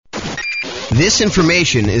This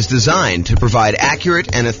information is designed to provide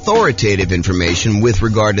accurate and authoritative information with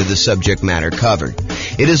regard to the subject matter covered.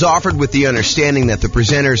 It is offered with the understanding that the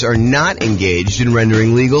presenters are not engaged in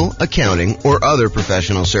rendering legal, accounting, or other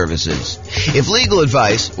professional services. If legal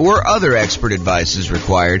advice or other expert advice is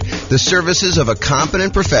required, the services of a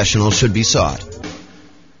competent professional should be sought.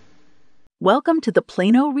 Welcome to the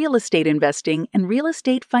Plano Real Estate Investing and Real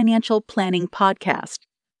Estate Financial Planning Podcast.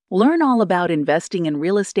 Learn all about investing in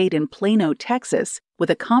real estate in Plano, Texas, with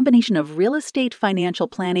a combination of real estate financial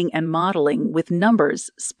planning and modeling with numbers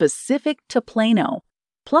specific to Plano,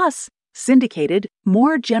 plus syndicated,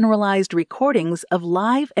 more generalized recordings of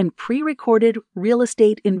live and pre-recorded real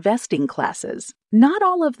estate investing classes, not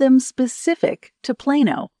all of them specific to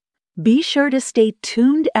Plano. Be sure to stay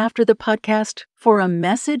tuned after the podcast for a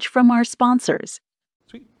message from our sponsors.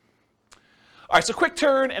 Sweet. All right, so quick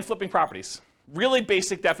turn and flipping properties. Really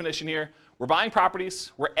basic definition here. We're buying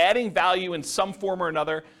properties, we're adding value in some form or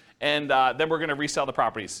another, and then we're going to resell the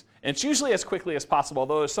properties. And it's usually as quickly as possible,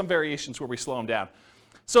 although there's some variations where we slow them down.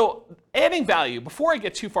 So adding value, before I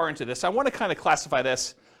get too far into this, I want to kind of classify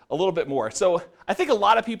this a little bit more. So I think a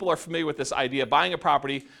lot of people are familiar with this idea, buying a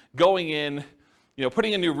property, going in,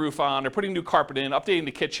 putting a new roof on or putting new carpet in, updating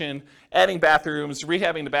the kitchen, adding bathrooms,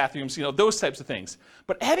 rehabbing the bathrooms, those types of things.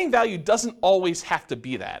 But adding value doesn't always have to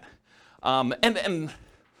be that. And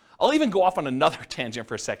I'll even go off on another tangent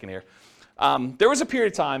for a second here. There was a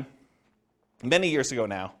period of time, many years ago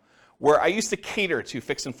now, where I used to cater to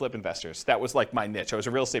fix and flip investors. That was like my niche. I was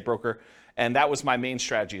a real estate broker, and that was my main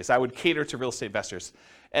strategy, is I would cater to real estate investors.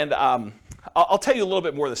 And I'll tell you a little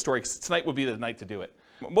bit more of the story, because tonight would be the night to do it.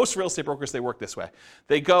 Most real estate brokers, they work this way.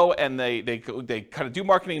 They go and they kind of do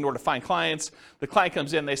marketing in order to find clients. The client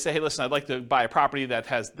comes in, they say, hey, listen, I'd like to buy a property that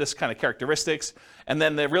has this kind of characteristics. And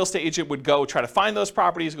then the real estate agent would go try to find those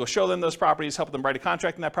properties, go show them those properties, help them write a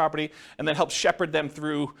contract in that property, and then help shepherd them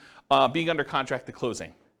through being under contract to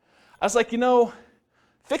closing. I was like,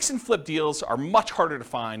 fix and flip deals are much harder to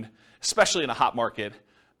find, especially in a hot market.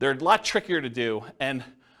 They're a lot trickier to do, and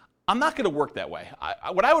I'm not going to work that way.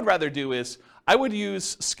 What I would rather do is I would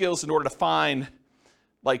use skills in order to find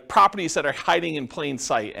properties that are hiding in plain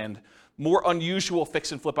sight and more unusual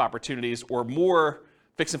fix and flip opportunities, or more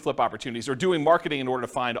fix and flip opportunities, or doing marketing in order to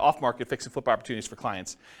find off-market fix and flip opportunities for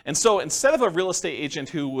clients. And so instead of a real estate agent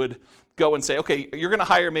who would go and say, okay, you're going to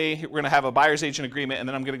hire me, we're going to have a buyer's agent agreement, and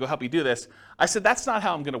then I'm going to go help you do this, I said, that's not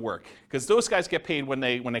how I'm going to work, because those guys get paid when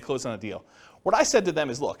they close on a deal. What I said to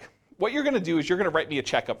them is, look, what you're going to do is you're going to write me a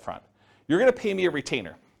check up front. You're going to pay me a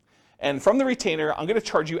retainer. And from the retainer, I'm going to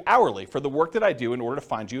charge you hourly for the work that I do in order to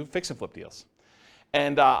find you fix and flip deals.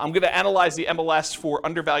 And I'm going to analyze the MLS for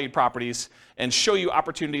undervalued properties and show you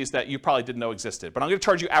opportunities that you probably didn't know existed. But I'm going to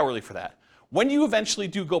charge you hourly for that. When you eventually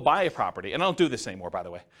do go buy a property, and I don't do this anymore, by the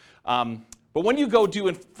way, but when you go do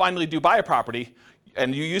and finally do buy a property,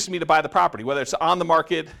 and you use me to buy the property, whether it's on the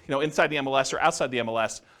market, inside the MLS or outside the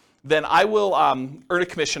MLS, then I will earn a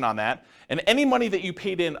commission on that. And any money that you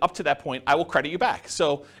paid in up to that point, I will credit you back.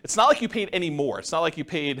 So it's not like you paid any more. It's not like you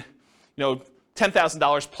paid,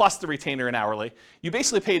 $10,000 plus the retainer and hourly. You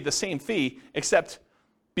basically paid the same fee, except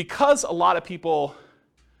because a lot of people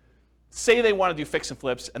say they want to do fix and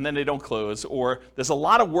flips and then they don't close, or there's a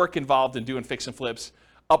lot of work involved in doing fix and flips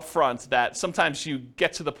up front, that sometimes you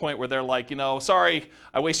get to the point where they're like, sorry,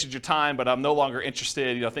 I wasted your time, but I'm no longer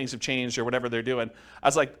interested, things have changed or whatever they're doing. I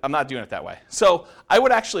was like, I'm not doing it that way. So I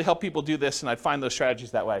would actually help people do this, and I'd find those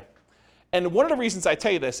strategies that way. And one of the reasons I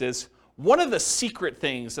tell you this is, one of the secret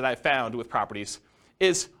things that I found with properties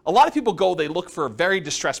is a lot of people they look for very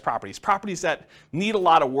distressed properties that need a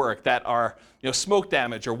lot of work, that are smoke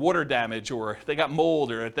damage or water damage, or they got mold,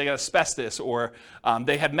 or they got asbestos, or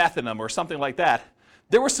they had meth in them or something like that.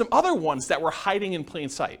 There were some other ones that were hiding in plain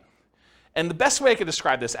sight. And the best way I could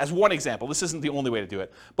describe this, as one example, this isn't the only way to do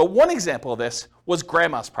it, but one example of this was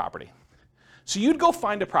grandma's property. So you'd go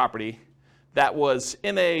find a property that was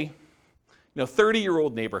in a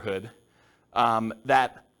 30-year-old neighborhood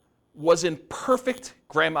that was in perfect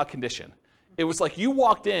grandma condition. It was like you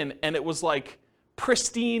walked in and it was like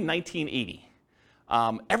pristine 1980.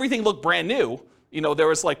 Everything looked brand new. There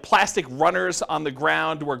was plastic runners on the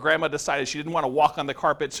ground where grandma decided she didn't want to walk on the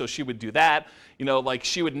carpet, so she would do that.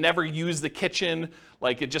 She would never use the kitchen.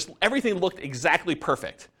 Everything looked exactly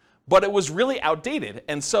perfect. But it was really outdated.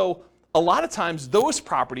 And so a lot of times those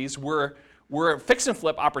properties were fix and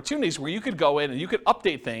flip opportunities where you could go in and you could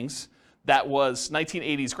update things that was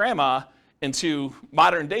 1980s grandma into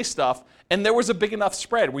modern day stuff, and there was a big enough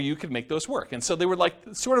spread where you could make those work. And so they were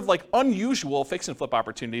sort of unusual fix and flip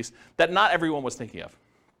opportunities that not everyone was thinking of.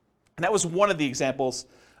 And that was one of the examples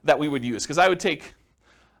that we would use, because I would take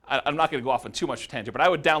I'm not going to go off on too much tangent, but I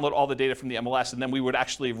would download all the data from the MLS, and then we would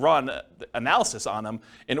actually run analysis on them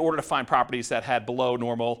in order to find properties that had below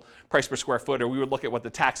normal price per square foot, or we would look at what the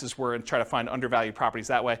taxes were and try to find undervalued properties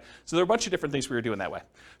that way. So there are a bunch of different things we were doing that way.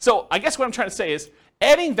 So I guess what I'm trying to say is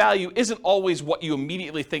adding value isn't always what you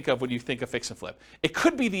immediately think of when you think of fix and flip. It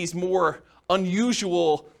could be these more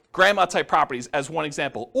unusual grandma type properties as one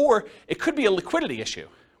example, or it could be a liquidity issue,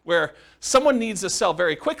 where someone needs to sell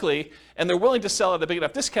very quickly and they're willing to sell at a big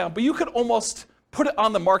enough discount, but you could almost put it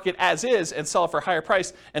on the market as is and sell it for a higher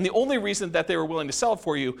price. And the only reason that they were willing to sell it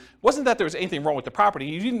for you wasn't that there was anything wrong with the property.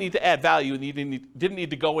 You didn't need to add value and you didn't need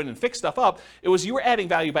to go in and fix stuff up. It was you were adding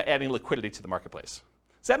value by adding liquidity to the marketplace.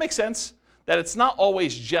 Does that make sense? That it's not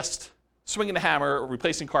always just swinging a hammer, or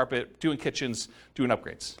replacing carpet, doing kitchens, doing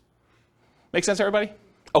upgrades. Make sense, everybody?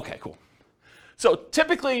 Okay, cool. So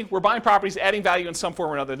typically, we're buying properties, adding value in some form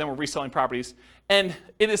or another, then we're reselling properties, and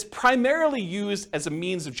it is primarily used as a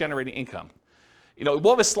means of generating income.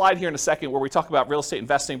 We'll have a slide here in a second where we talk about real estate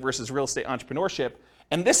investing versus real estate entrepreneurship,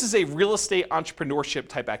 and this is a real estate entrepreneurship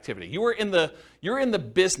type activity. You're in the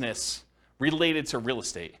business related to real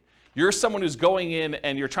estate. You're someone who's going in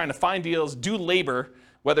and you're trying to find deals, do labor,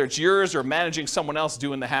 whether it's yours or managing someone else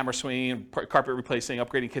doing the hammer swinging, carpet replacing,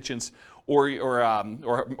 upgrading kitchens,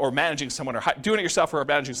 or managing someone, or doing it yourself, or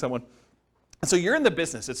managing someone. And so you're in the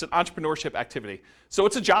business. It's an entrepreneurship activity. So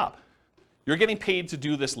it's a job. You're getting paid to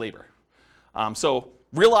do this labor. So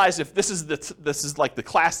realize if this is like the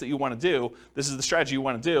class that you want to do, this is the strategy you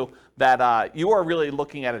want to do, that you are really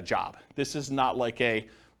looking at a job. This is not like a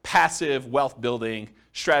passive wealth building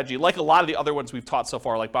strategy like a lot of the other ones we've taught so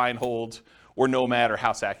far, like buy and hold, or nomad, or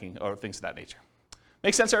house hacking, or things of that nature.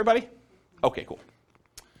 Make sense, everybody? Okay, cool.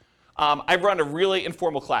 I run a really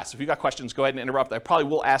informal class. If you've got questions, go ahead and interrupt. I probably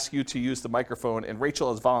will ask you to use the microphone, and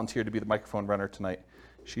Rachel has volunteered to be the microphone runner tonight.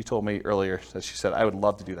 She told me earlier that she said, I would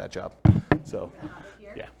love to do that job. So,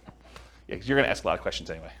 yeah, because you're going to ask a lot of questions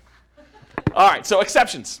anyway. All right, so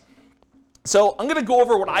exceptions. So I'm going to go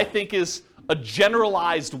over what I think is a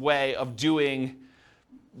generalized way of doing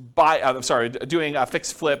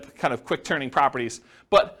fix flip, kind of quick turning properties.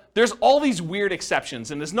 But there's all these weird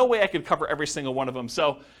exceptions, and there's no way I could cover every single one of them.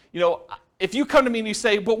 So, if you come to me and you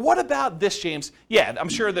say, but what about this, James? Yeah, I'm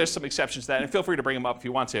sure there's some exceptions to that, and feel free to bring them up if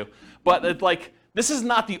you want to. But this is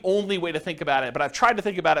not the only way to think about it, but I've tried to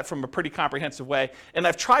think about it from a pretty comprehensive way, and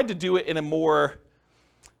I've tried to do it in a more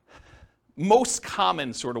most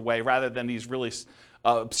common sort of way rather than these really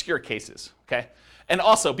obscure cases, okay? And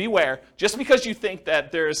also, beware, just because you think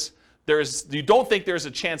that you don't think there's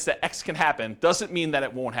a chance that X can happen doesn't mean that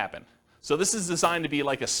it won't happen. So this is designed to be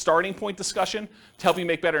like a starting point discussion to help you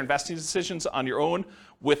make better investing decisions on your own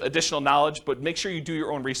with additional knowledge, but make sure you do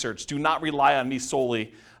your own research. Do not rely on me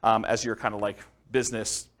solely as your kind of like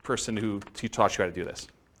business person who taught you how to do this.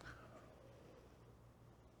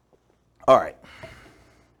 All right.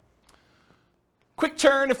 Quick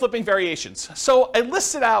turn and flipping variations. So I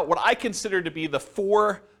listed out what I consider to be the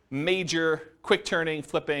 4 major quick turning,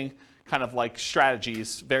 flipping kind of like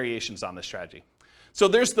strategies, variations on this strategy. So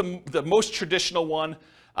there's the most traditional one.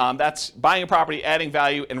 That's buying a property, adding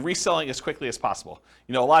value, and reselling as quickly as possible.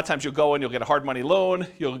 A lot of times you'll go in, you'll get a hard money loan,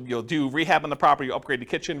 you'll do rehab on the property, you'll upgrade the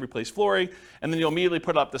kitchen, replace flooring, and then you'll immediately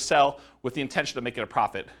put it up to sell with the intention of making a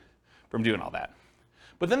profit from doing all that.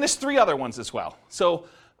 But then there's 3 other ones as well. So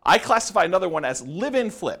I classify another one as live-in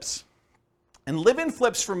flips. And live-in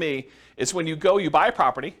flips for me is when you buy a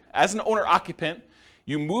property as an owner-occupant,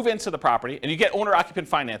 you move into the property, and you get owner-occupant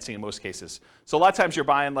financing in most cases. So a lot of times you're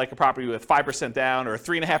buying like a property with 5% down, or a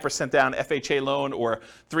 3.5% down FHA loan, or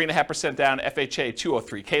 3.5% down FHA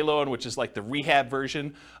 203K loan, which is like the rehab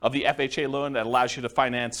version of the FHA loan that allows you to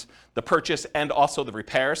finance the purchase and also the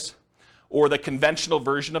repairs. Or the conventional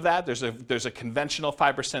version of that, there's a conventional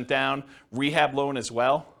 5% down rehab loan as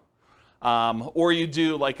well. Or you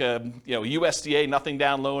do like a USDA nothing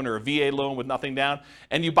down loan, or a VA loan with nothing down,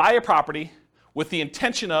 and you buy a property with the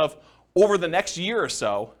intention of, over the next year or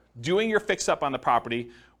so, doing your fix-up on the property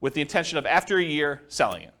with the intention of, after a year,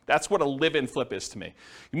 selling it. That's what a live-in flip is to me.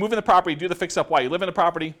 You move in the property, do the fix-up while you live in the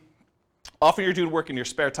property, often you're doing work in your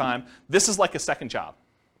spare time. This is like a second job.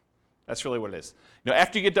 That's really what it is.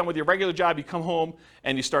 After you get done with your regular job, you come home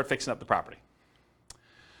and you start fixing up the property.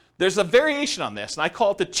 There's a variation on this, and I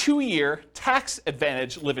call it the 2-year tax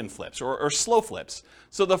advantage live-in flips, or slow flips.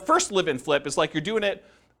 So the first live-in flip is like you're doing it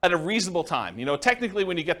at a reasonable time. Technically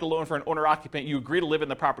when you get the loan for an owner-occupant, you agree to live in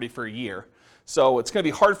the property for a year. So it's going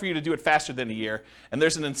to be hard for you to do it faster than a year. And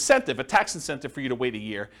there's an incentive, a tax incentive for you to wait a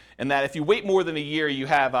year. And that if you wait more than a year, you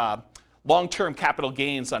have long-term capital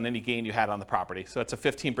gains on any gain you had on the property. So that's a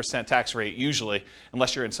 15% tax rate usually,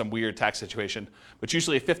 unless you're in some weird tax situation, but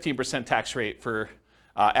usually a 15% tax rate for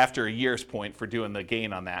after a year's point for doing the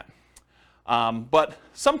gain on that. But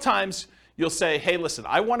sometimes you'll say, hey, listen,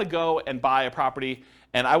 I want to go and buy a property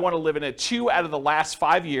and I want to live in it 2 out of the last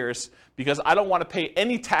 5 years because I don't want to pay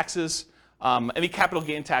any taxes, any capital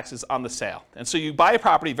gain taxes on the sale. And so you buy a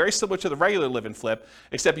property very similar to the regular live and flip,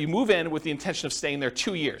 except you move in with the intention of staying there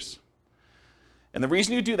 2 years. And the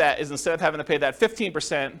reason you do that is instead of having to pay that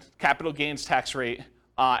 15% capital gains tax rate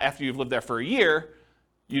after you've lived there for a year,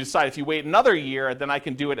 you decide if you wait another year, then I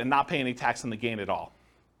can do it and not pay any tax on the gain at all.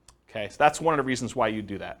 Okay, so that's one of the reasons why you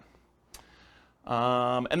do that.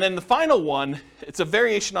 And then the final one, it's a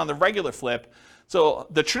variation on the regular flip. So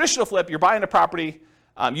the traditional flip, you're buying a property,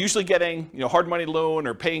 usually getting hard money loan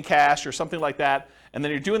or paying cash or something like that, and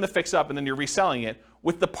then you're doing the fix up and then you're reselling it.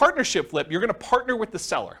 With the partnership flip, you're going to partner with the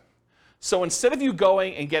seller. So instead of you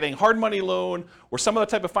going and getting hard money loan or some other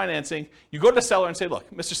type of financing, you go to the seller and say, look,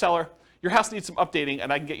 Mr. Seller, your house needs some updating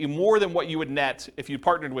and I can get you more than what you would net if you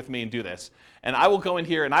partnered with me and do this. And I will go in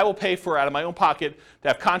here and I will pay for out of my own pocket to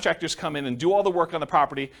have contractors come in and do all the work on the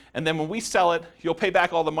property. And then when we sell it, you'll pay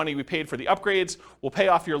back all the money we paid for the upgrades, we'll pay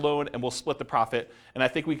off your loan and we'll split the profit. And I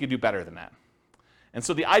think we could do better than that. And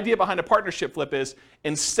so the idea behind a partnership flip is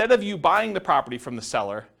instead of you buying the property from the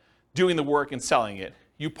seller, doing the work and selling it,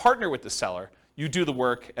 you partner with the seller, you do the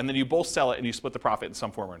work, and then you both sell it and you split the profit in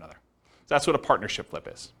some form or another. So that's what a partnership flip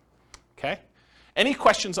is. Okay? Any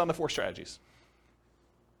questions on the 4 strategies?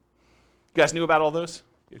 You guys knew about all those?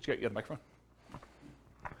 You have the microphone?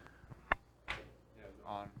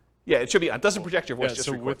 Yeah, it should be on. It doesn't project your voice, just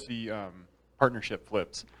records. With the partnership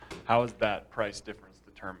flips, how is that price difference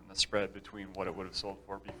determined, the spread between what it would have sold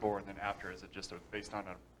for before and then after? Is it just based on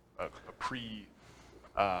a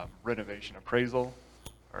pre-renovation appraisal?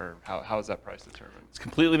 Or how is that price determined? It's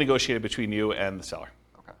completely negotiated between you and the seller.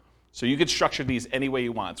 Okay. So you can structure these any way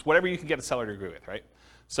you want. It's whatever you can get a seller to agree with, right?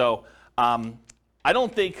 So I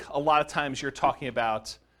don't think a lot of times you're talking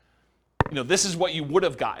about, this is what you would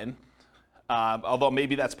have gotten, although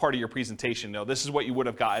maybe that's part of your presentation. This is what you would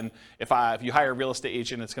have gotten if you hire a real estate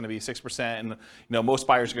agent, it's going to be 6%, and most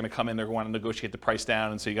buyers are going to come in, they're going to want to negotiate the price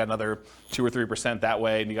down, and so you got another 2 or 3% that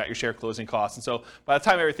way, and you got your share closing costs, and so by the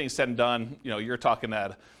time everything's said and done, you're talking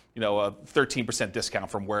at a 13%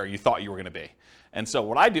 discount from where you thought you were going to be. And so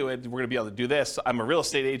what I do is we're going to be able to do this. I'm a real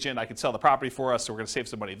estate agent. I can sell the property for us, so we're going to save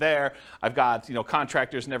some money there. I've got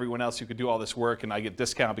contractors and everyone else who could do all this work, and I get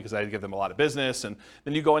discount because I give them a lot of business. And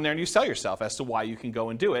then you go in there and you sell yourself as to why you can go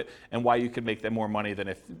and do it and why you can make them more money than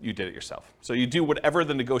if you did it yourself. So you do whatever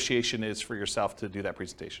the negotiation is for yourself to do that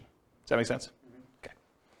presentation. Does that make sense? Mm-hmm. Okay.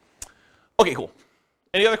 Okay, cool.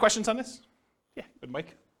 Any other questions on this? Yeah, good,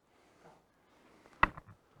 Mike.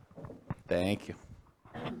 Thank you.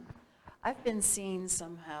 I've been seeing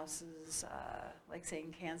some houses, like say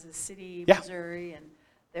in Kansas City, Yeah. Missouri, and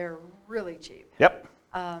they're really cheap. Yep.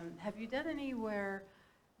 Have you done any where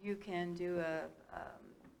you can do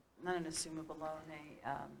not an assumable loan,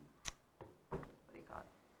 what do you call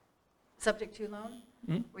it? Subject to loan,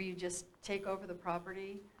 Mm-hmm. where you just take over the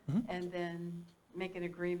property and then make an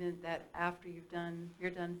agreement that after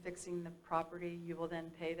you're done fixing the property, you will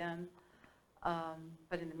then pay them.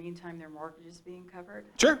 But in the meantime, their mortgage is being covered.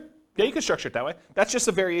 Sure. Yeah, you can structure it that way. That's just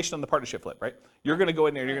a variation on the partnership flip, right? You're going to go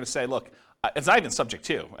in there and you're going to say, look, it's not even subject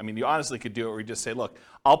to. I mean, you honestly could do it where you just say, look,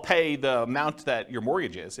 I'll pay the amount that your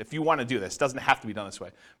mortgage is. If you want to do this, it doesn't have to be done this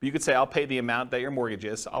way. But you could say, I'll pay the amount that your mortgage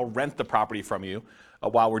is. I'll rent the property from you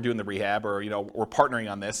while we're doing the rehab, or we're partnering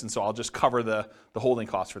on this, and so I'll just cover the holding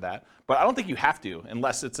costs for that. But I don't think you have to,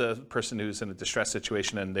 unless it's a person who's in a distressed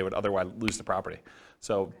situation and they would otherwise lose the property.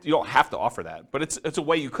 So you don't have to offer that, but it's a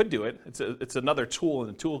way you could do it. It's another tool in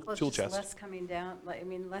the tool Just chest. less coming down.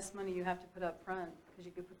 Less money you have to put up front because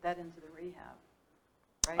you could put that into the rehab.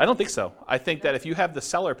 Right? I don't think so. I think that if you have the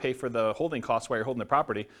seller pay for the holding costs while you're holding the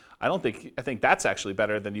property, I think that's actually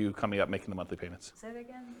better than you coming up making the monthly payments. Say that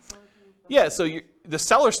again. Yeah, so the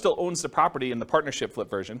seller still owns the property in the partnership flip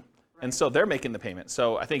version, and so they're making the payment.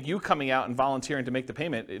 So I think you coming out and volunteering to make the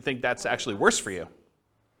payment, I think that's actually worse for you.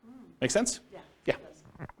 Make sense? Yeah. Yeah.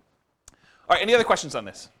 All right, any other questions on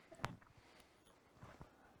this? Do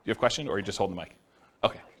you have a question, or are you just holding the mic?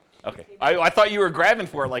 Okay. I thought you were grabbing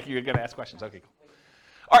for it like you were going to ask questions. Okay, cool.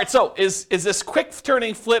 All right, so is this quick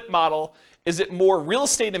turning flip model, is it more real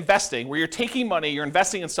estate investing where you're taking money, you're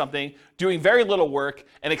investing in something, doing very little work,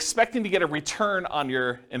 and expecting to get a return on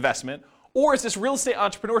your investment? Or is this real estate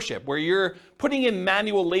entrepreneurship where you're putting in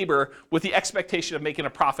manual labor with the expectation of making a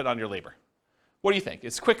profit on your labor? What do you think?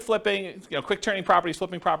 Is quick flipping, quick turning properties,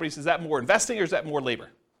 flipping properties, is that more investing or is that more labor?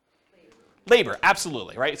 Labor,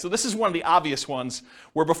 absolutely, right? So this is one of the obvious ones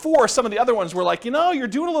where before some of the other ones were like, you're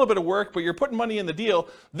doing a little bit of work, but you're putting money in the deal.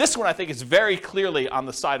 This one I think is very clearly on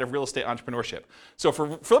the side of real estate entrepreneurship. So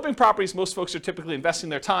for flipping properties, most folks are typically investing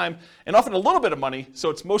their time and often a little bit of money, so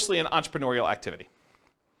it's mostly an entrepreneurial activity.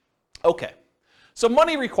 Okay, so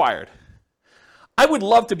money required. I would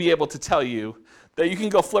love to be able to tell you that you can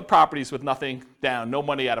go flip properties with nothing down, no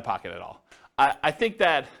money out of pocket at all. I think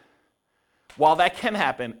that while that can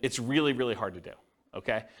happen, it's really, really hard to do,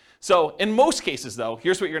 okay? So in most cases, though,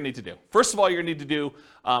 here's what you're gonna need to do. First of all, you're gonna need to do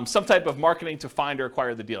some type of marketing to find or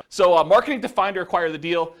acquire the deal. So marketing to find or acquire the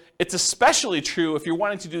deal, it's especially true if you're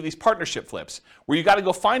wanting to do these partnership flips, where you gotta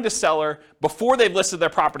go find a seller before they've listed their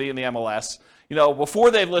property in the MLS,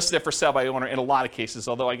 before they've listed it for sale by owner in a lot of cases,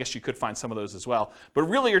 although I guess you could find some of those as well. But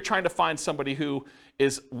really you're trying to find somebody who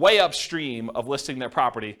is way upstream of listing their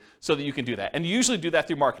property so that you can do that. And you usually do that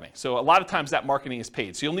through marketing. So a lot of times that marketing is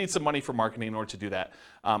paid. So you'll need some money for marketing in order to do that,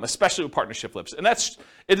 especially with partnership flips. And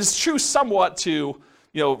it is true somewhat to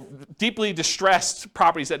deeply distressed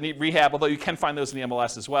properties that need rehab, although you can find those in the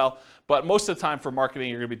MLS as well. But most of the time for marketing,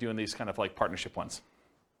 you're gonna be doing these kind of like partnership ones.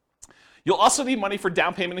 You'll also need money for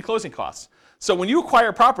down payment and closing costs. So when you acquire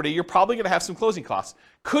a property, you're probably going to have some closing costs.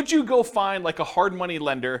 Could you go find like a hard money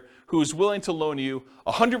lender who's willing to loan you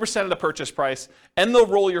 100% of the purchase price, and they'll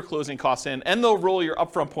roll your closing costs in, and they'll roll your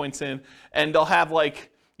upfront points in, and they'll have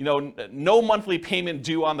no monthly payment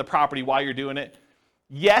due on the property while you're doing it?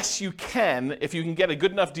 Yes, you can if you can get a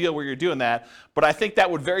good enough deal where you're doing that, but I think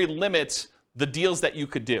that would very limit the deals that you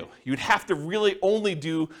could do. You'd have to really only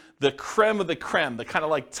do the creme of the creme, the kind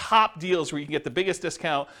of like top deals where you can get the biggest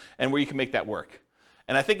discount and where you can make that work.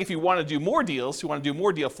 And I think if you want to do more deals, you want to do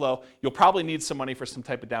more deal flow, you'll probably need some money for some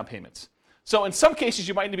type of down payments. So in some cases,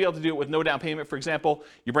 you might be able to do it with no down payment. For example,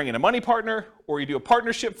 you bring in a money partner, or you do a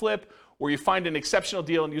partnership flip, or you find an exceptional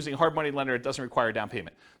deal and using a hard money lender, it doesn't require a down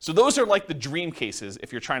payment. So those are like the dream cases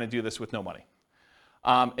if you're trying to do this with no money.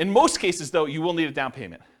 In most cases, though, you will need a down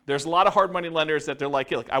payment. There's a lot of hard money lenders that they're like,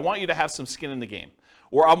 hey, look, I want you to have some skin in the game.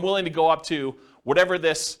 Or I'm willing to go up to whatever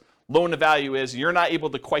this loan to value is. You're not able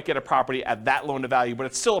to quite get a property at that loan to value, but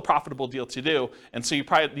it's still a profitable deal to do. And so you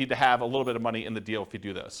probably need to have a little bit of money in the deal if you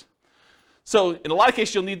do those. So in a lot of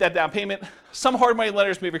cases, you'll need that down payment. Some hard money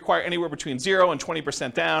lenders may require anywhere between 0 and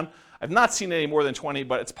 20% down. I've not seen any more than 20,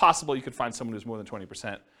 but it's possible you could find someone who's more than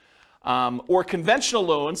 20%. Or conventional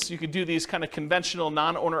loans, you could do these kind of conventional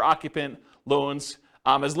non-owner occupant loans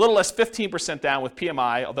as little as 15% down with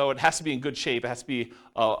PMI, although it has to be in good shape. It has to be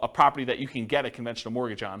a property that you can get a conventional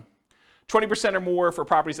mortgage on. 20% or more for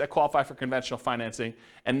properties that qualify for conventional financing,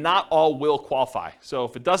 and not all will qualify. So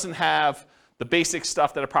if it doesn't have the basic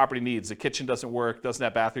stuff that a property needs, the kitchen doesn't work, doesn't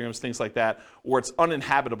have bathrooms, things like that, or it's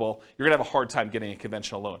uninhabitable, you're gonna have a hard time getting a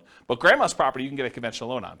conventional loan. But grandma's property you can get a conventional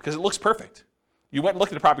loan on because it looks perfect. You went and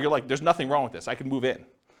looked at the property, you're like, there's nothing wrong with this, I can move in,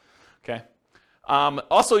 okay?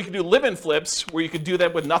 Also, you can do live-in flips where you could do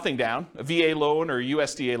that with nothing down, a VA loan or a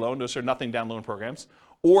USDA loan, those are nothing down loan programs,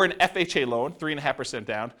 or an FHA loan, 3.5%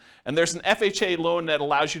 down. And there's an FHA loan that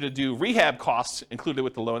allows you to do rehab costs included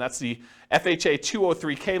with the loan. That's the FHA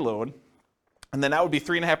 203K loan. And then that would be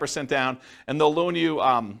 3.5% down, and they'll loan you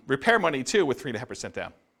repair money too with 3.5%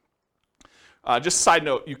 down. Just a side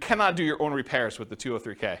note, you cannot do your own repairs with the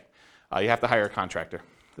 203K. You have to hire a contractor.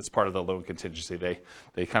 That's part of the loan contingency.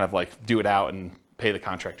 They kind of like do it out and pay the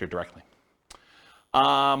contractor directly.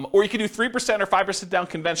 Or you can do 3% or 5% down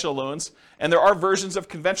conventional loans, and there are versions of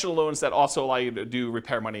conventional loans that also allow you to do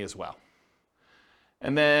repair money as well.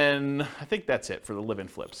 And then I think that's it for the live-in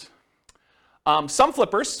flips. Some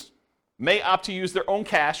flippers may opt to use their own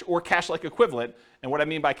cash or cash-like equivalent. And what I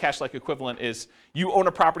mean by cash-like equivalent is you own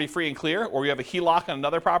a property free and clear, or you have a HELOC on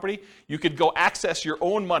another property. You could go access your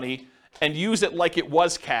own money and use it like it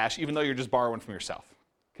was cash, even though you're just borrowing from yourself,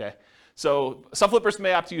 okay? So some flippers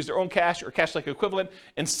may opt to use their own cash or cash-like equivalent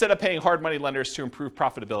instead of paying hard money lenders to improve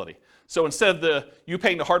profitability. So instead of you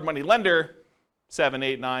paying the hard money lender 7,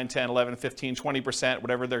 8, 9, 10, 11, 15, 20%,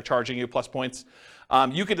 whatever they're charging you plus points,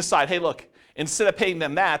 you could decide, hey, look, instead of paying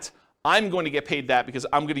them that, I'm going to get paid that because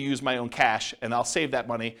I'm going to use my own cash and I'll save that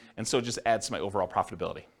money, and so it just adds to my overall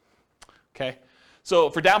profitability, okay? So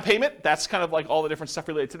for down payment, that's kind of like all the different stuff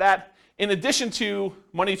related to that. In addition to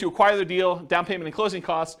money to acquire the deal, down payment and closing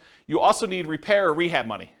costs, you also need repair or rehab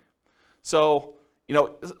money. So,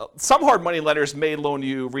 some hard money lenders may loan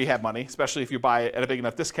you rehab money, especially if you buy it at a big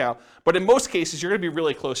enough discount. But in most cases, you're going to be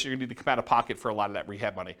really close. You're going to need to come out of pocket for a lot of that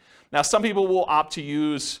rehab money. Now, some people will opt to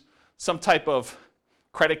use some type of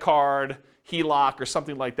credit card, HELOC or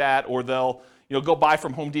something like that, or they'll go buy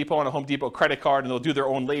from Home Depot on a Home Depot credit card, and they'll do their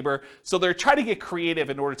own labor. So they're trying to get creative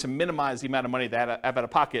in order to minimize the amount of money they have out of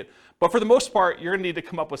pocket. But for the most part, you're going to need to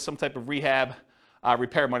come up with some type of rehab,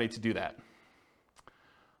 repair money to do that.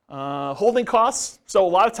 Holding costs. So a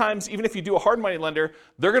lot of times, even if you do a hard money lender,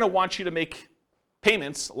 they're going to want you to make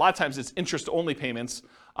payments. A lot of times it's interest-only payments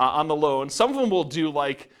on the loan. Some of them will do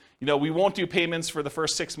like, we won't do payments for the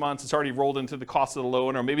first 6 months. It's already rolled into the cost of the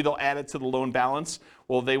loan, or maybe they'll add it to the loan balance.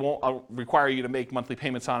 Well, they won't require you to make monthly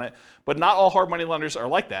payments on it. But not all hard money lenders are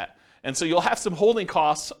like that. And so you'll have some holding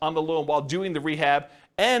costs on the loan while doing the rehab.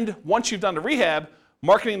 And once you've done the rehab,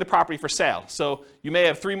 marketing the property for sale. So you may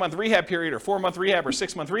have 3-month rehab period, or 4-month rehab, or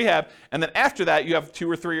 6-month rehab. And then after that, you have 2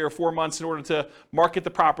 or 3 or 4 months in order to market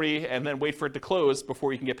the property and then wait for it to close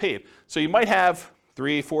before you can get paid. So you might have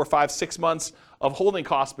 3, 4, 5, 6 months of holding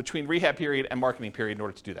costs between rehab period and marketing period in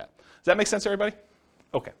order to do that. Does that make sense, everybody?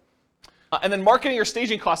 Okay. And then marketing or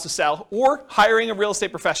staging costs to sell, or hiring a real estate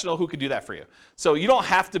professional who could do that for you. So you don't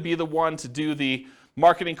have to be the one to do the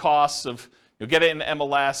marketing costs of get it in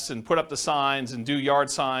MLS and put up the signs and do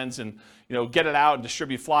yard signs and get it out and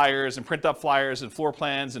distribute flyers and print up flyers and floor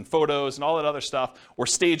plans and photos and all that other stuff, or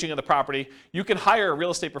staging of the property. You can hire a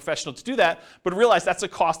real estate professional to do that, but realize that's a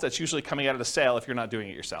cost that's usually coming out of the sale if you're not doing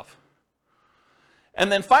it yourself. And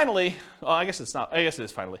then finally, I guess it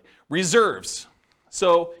is finally, reserves.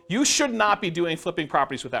 So you should not be doing flipping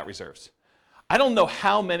properties without reserves. I don't know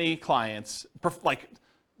how many clients, like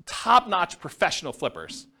top-notch professional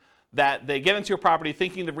flippers, that they get into a property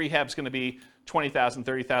thinking the rehab's going to be $20,000,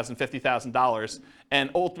 $30,000, $50,000, and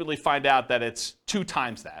ultimately find out that it's 2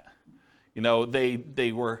 times that.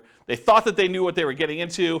 They thought that they knew what they were getting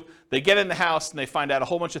into. They get in the house and they find out a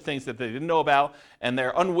whole bunch of things that they didn't know about, and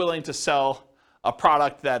they're unwilling to sell a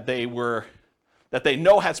product that they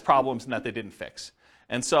know has problems and that they didn't fix.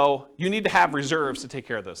 And so you need to have reserves to take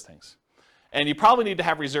care of those things. And you probably need to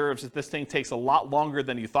have reserves if this thing takes a lot longer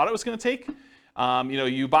than you thought it was going to take.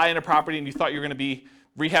 You buy in a property and you thought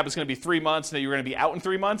rehab is going to be 3 months, and then you're going to be out in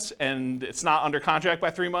 3 months, and it's not under contract by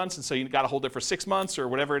 3 months, and so you got to hold it for 6 months or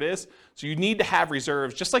whatever it is. So you need to have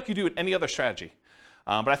reserves, just like you do with any other strategy.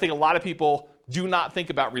 But I think a lot of people do not think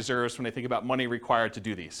about reserves when they think about money required to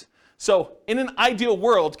do these. So in an ideal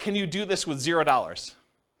world, can you do this with $0?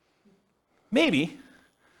 Maybe.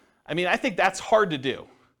 I think that's hard to do.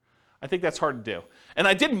 And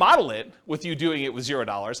I did model it with you doing it with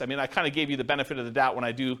 $0. I kind of gave you the benefit of the doubt when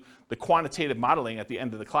I do the quantitative modeling at the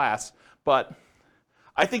end of the class, but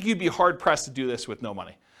I think you'd be hard-pressed to do this with no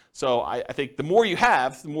money. So I think the more you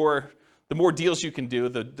have, the more deals you can do,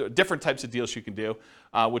 the different types of deals you can do,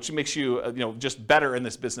 which makes you just better in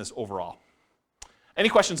this business overall. Any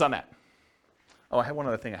questions on that? Oh, I have one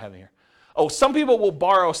other thing I have in here. Oh, some people will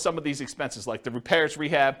borrow some of these expenses, like the repairs,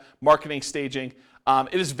 rehab, marketing, staging.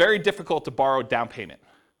 It is very difficult to borrow down payment.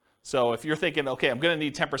 So if you're thinking, okay, I'm going to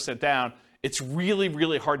need 10% down, it's really,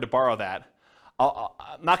 really hard to borrow that. I'm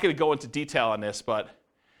not going to go into detail on this, but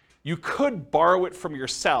you could borrow it from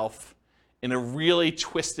yourself in a really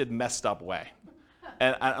twisted, messed up way.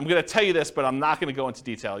 And I'm going to tell you this, but I'm not going to go into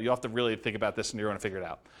detail. You'll have to really think about this and you're going to figure it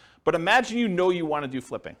out. But imagine you want to do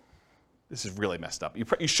flipping. This is really messed up.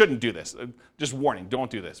 You shouldn't do this. Just warning, don't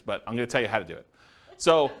do this, but I'm going to tell you how to do it.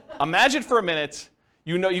 So imagine for a minute,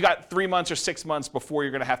 you got 3 months or 6 months before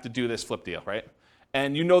you're going to have to do this flip deal, right?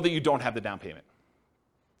 And you know that you don't have the down payment.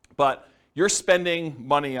 But you're spending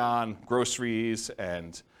money on groceries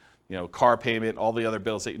and car payment, all the other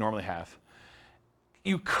bills that you normally have.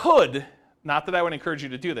 You could, not that I would encourage you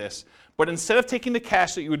to do this, but instead of taking the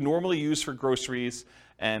cash that you would normally use for groceries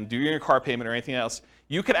and doing your car payment or anything else,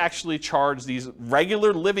 you could actually charge these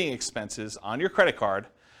regular living expenses on your credit card,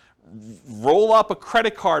 roll up a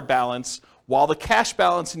credit card balance while the cash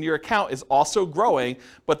balance in your account is also growing,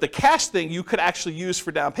 but the cash thing you could actually use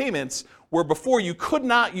for down payments, where before you could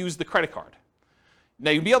not use the credit card.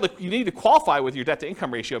 Now you need to qualify with your debt to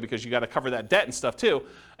income ratio because you got to cover that debt and stuff too.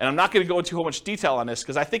 And I'm not going to go into too much detail on this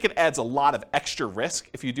because I think it adds a lot of extra risk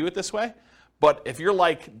if you do it this way. But if you're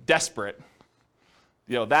like desperate,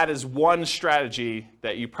 that is one strategy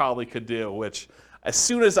that you probably could do, which as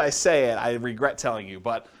soon as I say it, I regret telling you.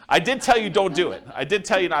 But I did tell you don't do it. I did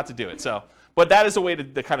tell you not to do it. But that is a way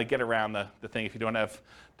to kind of get around the thing if you don't have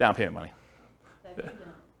down payment money. Have you done it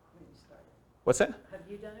when you started? What's that? Have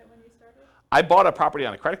you done it when you started? I bought a property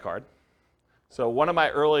on a credit card. So one of my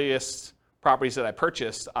earliest properties that I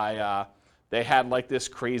purchased, they had like this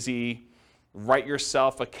crazy write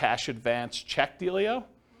yourself a cash advance check dealio.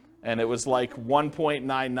 And it was like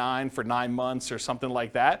 1.99 for 9 months or something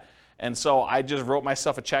like that. And so I just wrote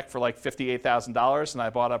myself a check for like $58,000 and I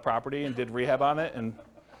bought a property and did rehab on it. And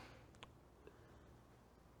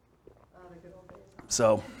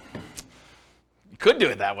So you could do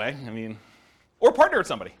it that way. I mean, or partner with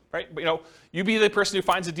somebody, right? But, you be the person who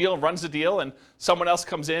finds a deal and runs the deal, and someone else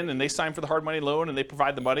comes in and they sign for the hard money loan and they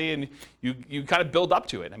provide the money, and you kind of build up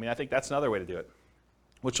to it. I mean, I think that's another way to do it,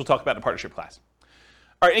 which we'll talk about in a partnership class.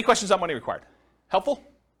 All right, any questions on money required? Helpful?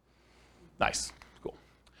 Nice, cool.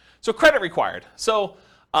 So credit required. So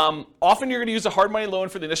often you're going to use a hard money loan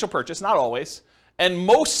for the initial purchase, not always. And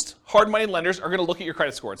most hard money lenders are going to look at your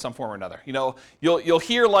credit score in some form or another. You'll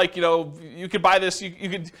hear like, you could buy this.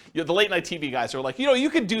 The late night TV guys are like, you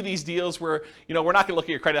could do these deals where, we're not going to look at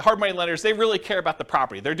your credit. Hard money lenders, they really care about the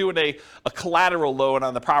property. They're doing a collateral loan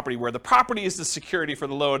on the property where the property is the security for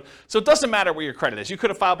the loan. So it doesn't matter where your credit is. You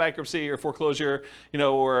could have filed bankruptcy or foreclosure,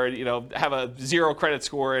 or have a 0 credit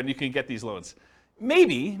score and you can get these loans.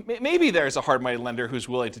 Maybe there's a hard money lender who's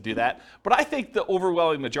willing to do that, but I think the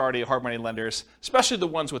overwhelming majority of hard money lenders, especially the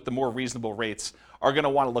ones with the more reasonable rates, are going to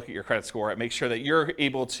want to look at your credit score and make sure that you're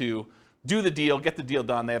able to do the deal, get the deal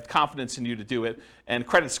done. They have confidence in you to do it, and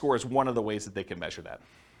credit score is one of the ways that they can measure that.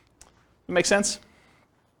 Make sense?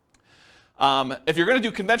 If you're going to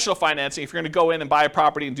do conventional financing, if you're going to go in and buy a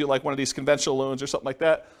property and do like one of these conventional loans or something like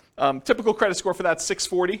that, typical credit score for that's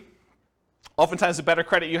 640. Oftentimes, the better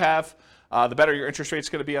credit you have, the better your interest rate's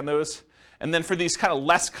going to be on those. And then for these kind of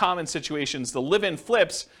less common situations, the live-in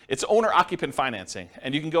flips, it's owner-occupant financing.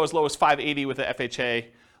 And you can go as low as 580 with the FHA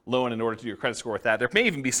loan in order to do your credit score with that. There may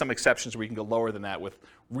even be some exceptions where you can go lower than that with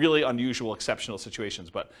really unusual, exceptional situations.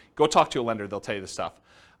 But go talk to a lender. They'll tell you this stuff.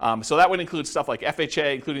 So that would include stuff like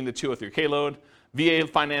FHA, including the 203K loan, VA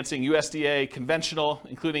financing, USDA, conventional,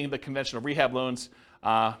 including the conventional rehab loans,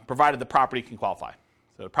 provided the property can qualify.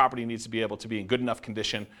 So the property needs to be able to be in good enough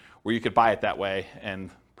condition where you could buy it that way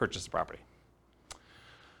and purchase the property.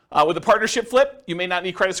 With a partnership flip, you may not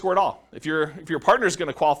need credit score at all. If your partner is going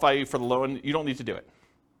to qualify you for the loan, you don't need to do it.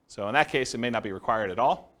 So in that case, it may not be required at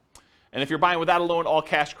all. And if you're buying without a loan, all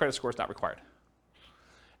cash, credit score is not required.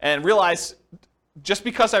 And realize, just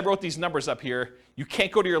because I wrote these numbers up here, you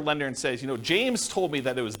can't go to your lender and say, James told me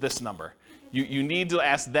that it was this number. You need to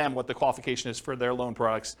ask them what the qualification is for their loan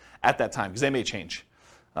products at that time, because they may change.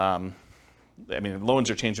 Loans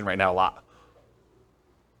are changing right now a lot.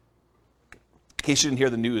 In case you didn't hear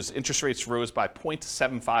the news, interest rates rose by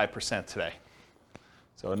 0.75% today.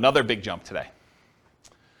 So another big jump today.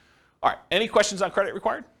 All right, any questions on credit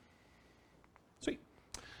required? Sweet.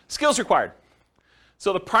 Skills required.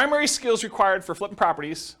 So the primary skills required for flipping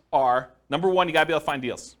properties are, number one, you got to be able to find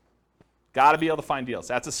deals. Got to be able to find deals.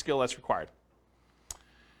 That's a skill that's required.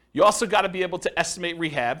 You also got to be able to estimate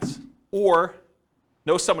rehabs or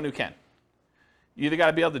know someone who can. You either got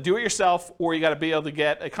to be able to do it yourself or you got to be able to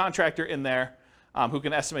get a contractor in there who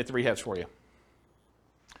can estimate the rehabs for you.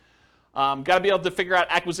 Got to be able to figure out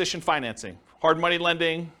acquisition financing, hard money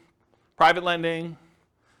lending, private lending,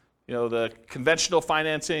 the conventional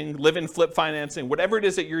financing, live-in flip financing, whatever it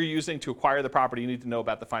is that you're using to acquire the property, you need to know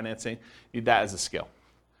about the financing. You need that as a skill.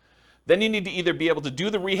 Then you need to either be able to do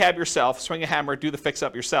the rehab yourself, swing a hammer, do the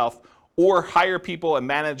fix-up yourself, or hire people and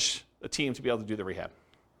manage a team to be able to do the rehab.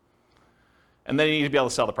 And then you need to be able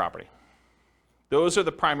to sell the property. Those are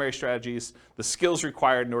the primary strategies, the skills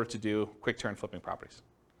required in order to do quick turn flipping properties.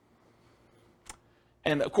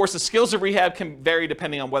 And of course, the skills of rehab can vary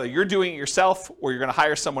depending on whether you're doing it yourself or you're going to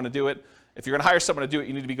hire someone to do it. If you're going to hire someone to do it,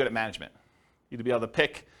 you need to be good at management. You need to be able to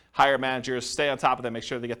hire managers, stay on top of them, make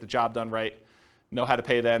sure they get the job done right, know how to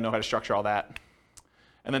pay them, know how to structure all that.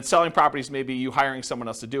 And then selling properties may be you hiring someone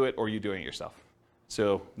else to do it or you doing it yourself.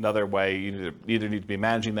 So another way, you either need to be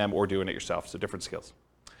managing them or doing it yourself, so different skills.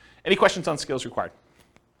 Any questions on skills required?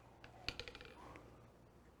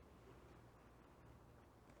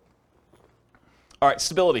 All right,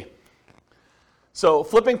 stability. So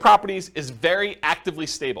flipping properties is very actively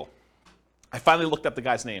stable. I finally looked up the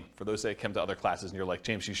guy's name, for those that came to other classes and you're like,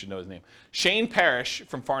 James, you should know his name. Shane Parrish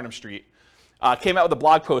from Farnham Street came out with a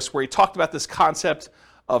blog post where he talked about this concept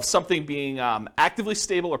of something being actively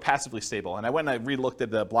stable or passively stable. And I went and I re-looked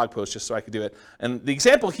at the blog post just so I could do it. And the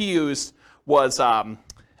example he used was a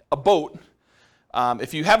boat.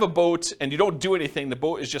 If you have a boat and you don't do anything, the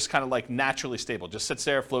boat is just kind of like naturally stable. Just sits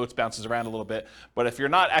there, floats, bounces around a little bit. But if you're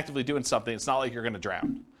not actively doing something, it's not like you're going to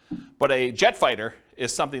drown. But a jet fighter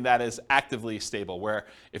is something that is actively stable, where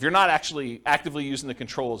if you're not actually actively using the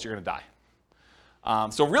controls, you're going to die.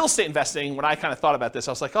 So real estate investing, when I kind of thought about this,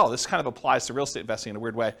 I was like, oh, this kind of applies to real estate investing in a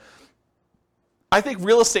weird way. I think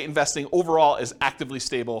real estate investing overall is actively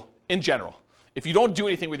stable in general. If you don't do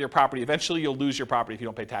anything with your property, eventually you'll lose your property if you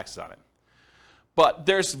don't pay taxes on it. But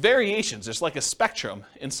there's variations. There's like a spectrum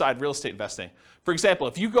inside real estate investing. For example,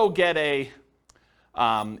 if you go get a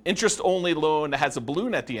interest-only loan that has a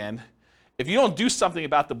balloon at the end, if you don't do something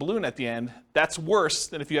about the balloon at the end, that's worse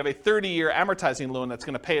than if you have a 30-year amortizing loan that's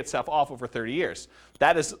going to pay itself off over 30 years.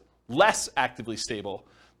 That is less actively stable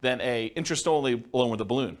than a interest-only loan with a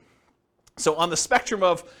balloon. So on the spectrum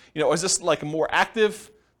of, is this like a more active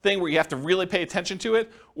thing where you have to really pay attention to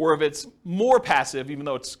it, or if it's more passive, even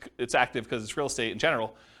though it's active because it's real estate in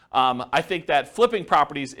general, I think that flipping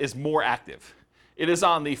properties is more active. It is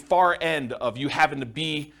on the far end of you having to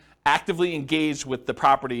be actively engaged with the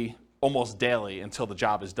property almost daily until the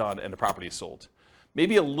job is done and the property is sold.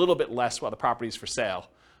 Maybe a little bit less while the property is for sale,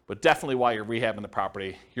 but definitely while you're rehabbing the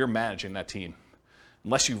property, you're managing that team.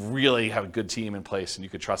 Unless you really have a good team in place and you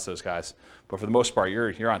could trust those guys. But for the most part,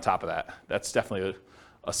 you're on top of that. That's definitely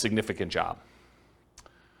a significant job.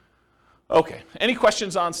 Okay, any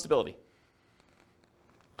questions on stability?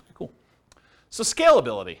 Cool. So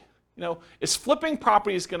scalability. Is flipping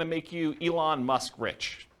properties going to make you Elon Musk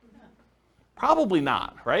rich? Probably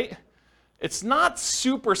not, right? It's not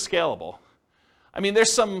super scalable. I mean,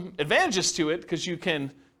 there's some advantages to it because you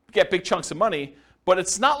can get big chunks of money, but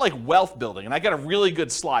it's not like wealth building. And I got a really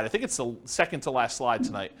good slide. I think it's the second to last slide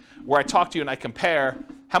tonight, where I talk to you and I compare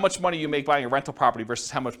how much money you make buying a rental property versus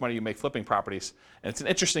how much money you make flipping properties. And it's an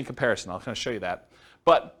interesting comparison. I'll kind of show you that.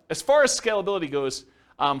 But as far as scalability goes,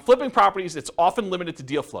 flipping properties, it's often limited to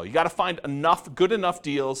deal flow. You got to find good enough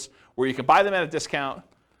deals where you can buy them at a discount,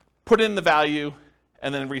 put in the value,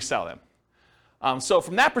 and then resell them. So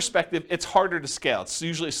from that perspective, it's harder to scale. It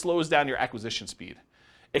usually slows down your acquisition speed.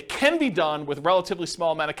 It can be done with a relatively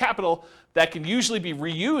small amount of capital that can usually be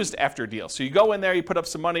reused after a deal. So you go in there, you put up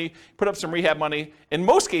some money, put up some rehab money. In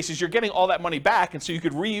most cases, you're getting all that money back, and so you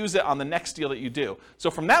could reuse it on the next deal that you do. So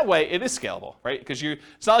from that way, it is scalable, right? Because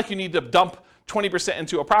it's not like you need to dump 20%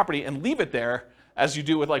 into a property and leave it there as you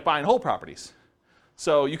do with like buying whole properties.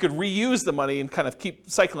 So you could reuse the money and kind of keep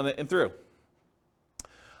cycling it in through.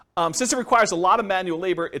 Since it requires a lot of manual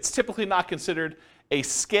labor, it's typically not considered a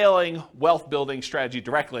scaling wealth building strategy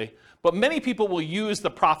directly, but many people will use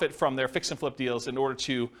the profit from their fix and flip deals in order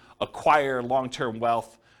to acquire long-term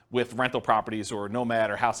wealth with rental properties or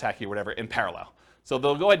nomad or house hacking or whatever in parallel. So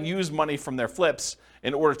they'll go ahead and use money from their flips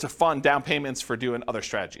in order to fund down payments for doing other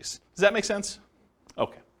strategies. Does that make sense?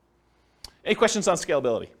 Okay. Any questions on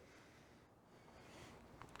scalability?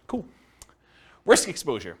 Cool. Risk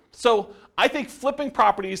exposure. So I think flipping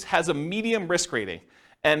properties has a medium risk rating.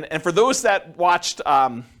 And for those that watched,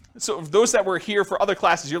 so those that were here for other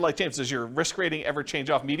classes, you're like, James, does your risk rating ever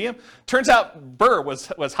change off medium? Turns out Burr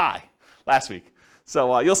was high last week.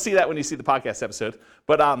 So you'll see that when you see the podcast episode.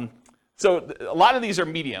 But so a lot of these are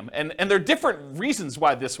medium. And there are different reasons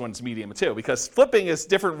why this one's medium too, because flipping is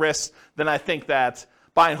different risks than I think that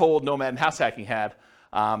buy and hold, nomad, and house hacking had.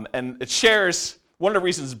 And it shares. One of the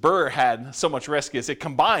reasons Burr had so much risk is it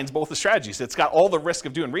combines both the strategies. It's got all the risk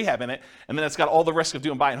of doing rehab in it, and then it's got all the risk of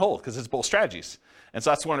doing buy and hold because it's both strategies. And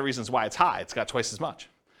so that's one of the reasons why it's high. It's got twice as much.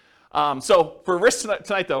 So for risk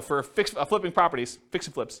tonight though, for flipping properties, fix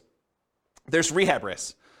and flips, there's rehab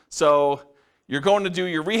risks. So you're going to do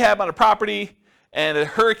your rehab on a property, and a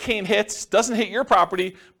hurricane hits, doesn't hit your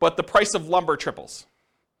property, but the price of lumber triples.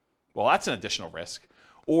 Well, that's an additional risk.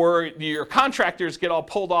 Or your contractors get all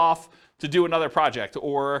pulled off to do another project,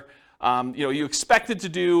 or you expected to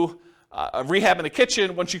do a rehab in the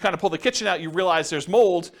kitchen. Once you kind of pull the kitchen out, you realize there's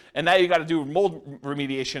mold, and now you got to do mold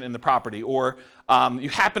remediation in the property. Or you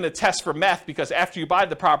happen to test for meth because after you buy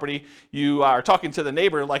the property, you are talking to the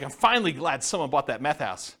neighbor like, I'm finally glad someone bought that meth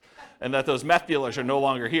house, and that those meth dealers are no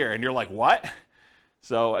longer here. And you're like, what?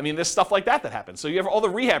 So, I mean, there's stuff like that happens. So you have all the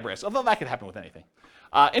rehab risks, although that could happen with anything.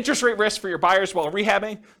 Interest rate risk for your buyers while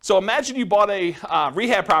rehabbing. So imagine you bought a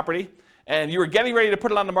rehab property, and you were getting ready to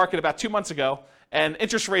put it on the market about 2 months ago, and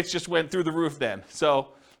interest rates just went through the roof then. So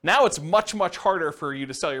now it's much, much harder for you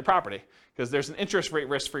to sell your property because there's an interest rate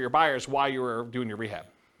risk for your buyers while you were doing your rehab.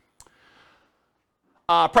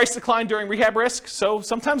 Price decline during rehab risk. So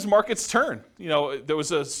sometimes markets turn. There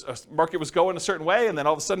was a market was going a certain way, and then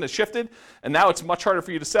all of a sudden it shifted, and now it's much harder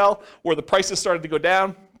for you to sell, or the prices started to go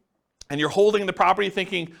down. And you're holding the property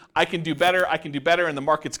thinking, I can do better, and the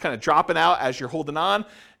market's kind of dropping out as you're holding on.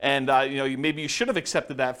 And maybe you should have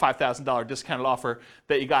accepted that $5,000 discounted offer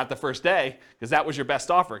that you got the first day, because that was your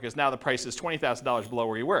best offer, because now the price is $20,000 below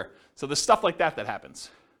where you were. So there's stuff like that happens.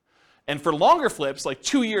 And for longer flips, like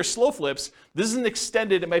 2-year slow flips, this is an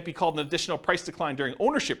extended, it might be called an additional price decline during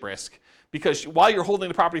ownership risk, because while you're holding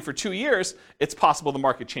the property for 2 years, it's possible the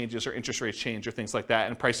market changes or interest rates change or things like that,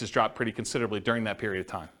 and prices drop pretty considerably during that period of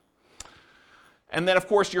time. And then, of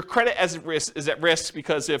course, your credit is at risk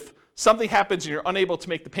because if something happens and you're unable to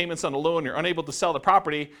make the payments on the loan, you're unable to sell the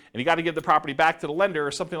property, and you got to give the property back to the lender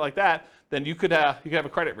or something like that, then you could have a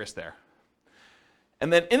credit risk there.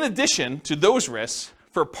 And then in addition to those risks,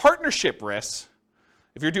 for partnership risks,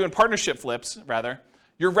 if you're doing partnership flips, rather,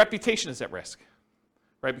 your reputation is at risk,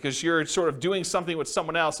 right? Because you're sort of doing something with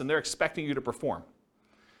someone else and they're expecting you to perform.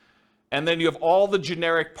 And then you have all the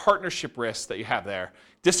generic partnership risks that you have there.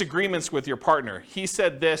 Disagreements with your partner. He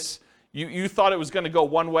said this, you thought it was going to go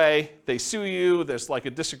one way, they sue you, there's like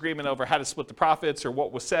a disagreement over how to split the profits or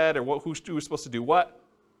what was said or who was supposed to do what.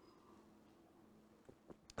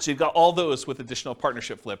 So you've got all those with additional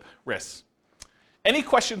partnership flip risks. Any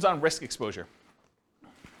questions on risk exposure?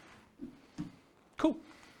 Cool.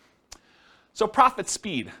 So profit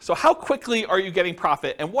speed. So how quickly are you getting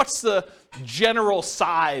profit, and what's the general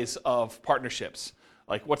size of partnerships?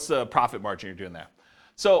 Like what's the profit margin you're doing there?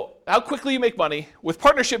 So how quickly you make money. With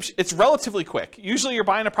partnerships, it's relatively quick. Usually you're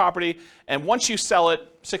buying a property, and once you sell it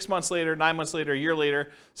 6 months later, 9 months later, a year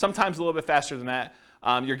later, sometimes a little bit faster than that,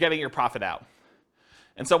 you're getting your profit out.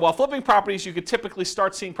 And so while flipping properties, you could typically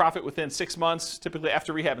start seeing profit within 6 months, typically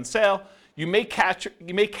after rehab and sale. You may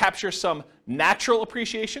capture some natural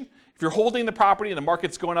appreciation. If you're holding the property and the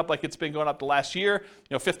market's going up like it's been going up the last year,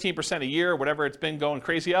 15% a year, whatever it's been going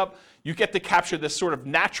crazy up, you get to capture this sort of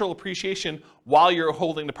natural appreciation while you're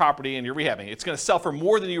holding the property and you're rehabbing. It's going to sell for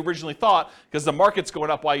more than you originally thought because the market's going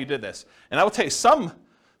up while you did this. And I will tell you,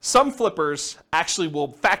 some flippers actually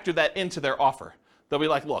will factor that into their offer. They'll be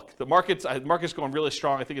like, look, the market's going really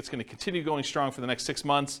strong. I think it's going to continue going strong for the next 6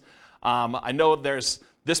 months. I know this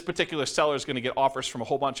particular seller is going to get offers from a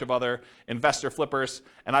whole bunch of other investor flippers,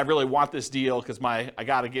 and I really want this deal because I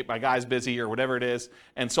got to get my guys busy or whatever it is.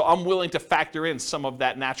 And so I'm willing to factor in some of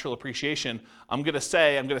that natural appreciation. I'm going to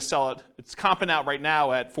sell it. It's comping out right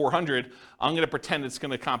now at 400. I'm going to pretend it's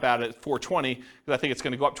going to comp out at 420 because I think it's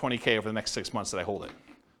going to go up 20K over the next 6 months that I hold it.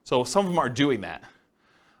 So some of them are doing that.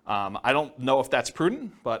 I don't know if that's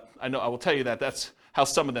prudent, but I will tell you that that's how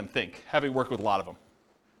some of them think, having worked with a lot of them.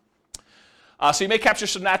 So you may capture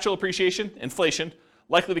some natural appreciation, inflation,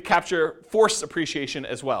 likely to capture forced appreciation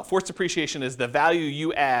as well. Forced appreciation is the value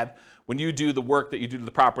you add when you do the work that you do to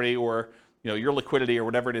the property or your liquidity or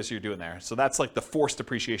whatever it is you're doing there. So that's like the forced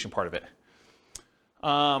appreciation part of it.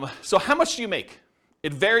 So how much do you make?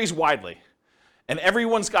 It varies widely, and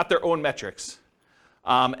everyone's got their own metrics.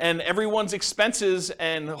 And everyone's expenses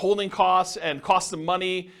and holding costs and costs of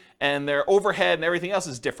money and their overhead and everything else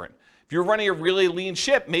is different. If you're running a really lean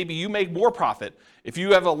ship, maybe you make more profit. If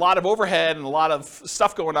you have a lot of overhead and a lot of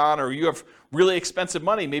stuff going on, or you have really expensive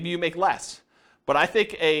money, maybe you make less. But I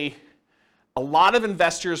think a lot of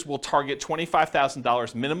investors will target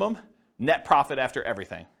 $25,000 minimum net profit after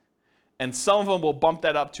everything. And some of them will bump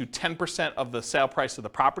that up to 10% of the sale price of the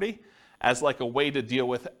property as like a way to deal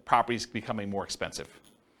with properties becoming more expensive.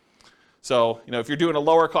 So, if you're doing a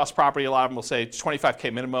lower cost property, a lot of them will say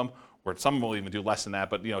 $25K minimum, or some will even do less than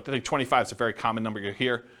that, but I think 25 is a very common number you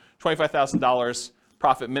hear. $25,000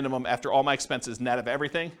 profit minimum after all my expenses net of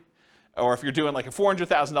everything. Or if you're doing like a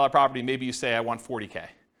 $400,000 property, maybe you say I want 40K.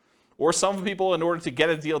 Or some people, in order to get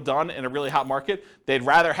a deal done in a really hot market, they'd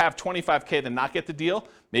rather have 25K than not get the deal.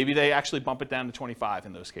 Maybe they actually bump it down to 25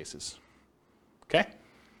 in those cases. Okay?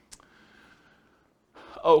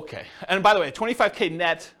 Okay, and by the way, 25K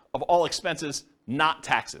net of all expenses, not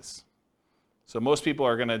taxes. So most people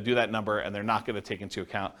are going to do that number, and they're not going to take into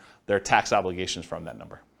account their tax obligations from that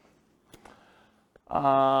number.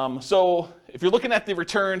 So if you're looking at the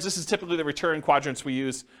returns, this is typically the return quadrants we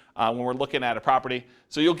use when we're looking at a property.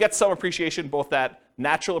 So you'll get some appreciation, both that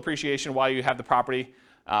natural appreciation while you have the property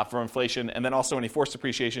from inflation, and then also any forced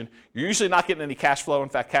appreciation. You're usually not getting any cash flow. In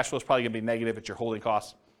fact, cash flow is probably going to be negative at your holding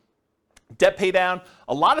costs. Debt pay down,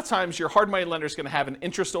 a lot of times your hard money lender is going to have an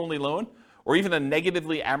interest-only loan or even a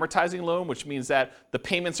negatively amortizing loan, which means that the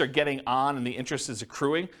payments are getting on and the interest is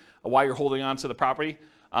accruing while you're holding on to the property.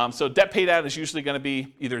 So debt pay down is usually going to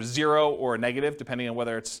be either zero or a negative, depending on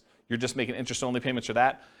whether you're just making interest-only payments or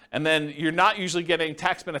that. And then you're not usually getting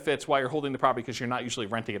tax benefits while you're holding the property because you're not usually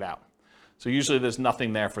renting it out. So usually there's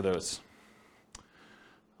nothing there for those.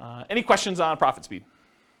 Any questions on profit speed?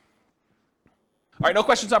 All right, no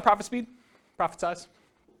questions on profit speed? Profit size?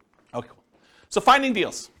 Okay, cool. So finding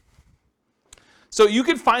deals. So you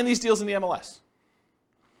can find these deals in the MLS.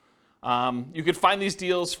 You can find these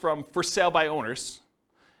deals from for sale by owners.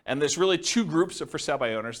 And there's really two groups of for sale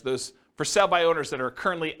by owners. Those for sale by owners that are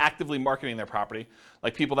currently actively marketing their property,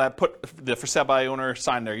 like people that put the for sale by owner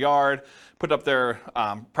sign in their yard, put up their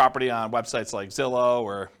property on websites like Zillow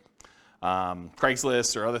or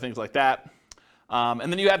Craigslist or other things like that.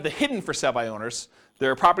 And then you have the hidden for sale by owners.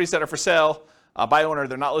 There are properties that are for sale by owner.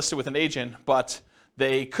 They're not listed with an agent, but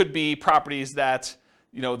they could be properties that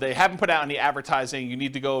they haven't put out any advertising. You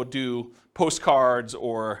need to go do postcards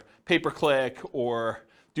or pay-per-click or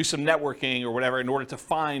do some networking or whatever in order to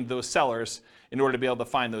find those sellers, in order to be able to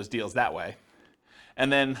find those deals that way. And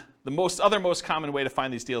then the other most common way to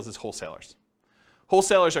find these deals is wholesalers.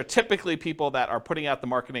 Wholesalers are typically people that are putting out the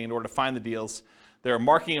marketing in order to find the deals. They're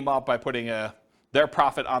marking them up by putting their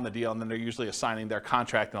profit on the deal, and then they're usually assigning their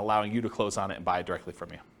contract and allowing you to close on it and buy it directly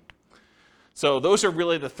from you. So those are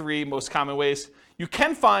really the three most common ways. You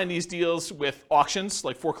can find these deals with auctions,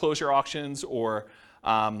 like foreclosure auctions or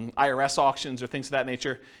IRS auctions or things of that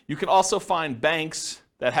nature. You can also find banks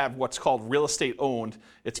that have what's called real estate owned.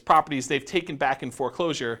 It's properties they've taken back in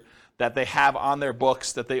foreclosure that they have on their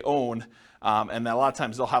books that they own. And a lot of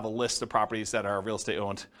times they'll have a list of properties that are real estate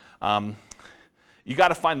owned. You got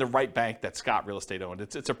to find the right bank that's got real estate owned.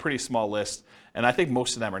 It's a pretty small list, and I think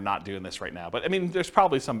most of them are not doing this right now. But I mean, there's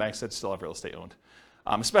probably some banks that still have real estate owned,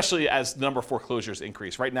 especially as the number of foreclosures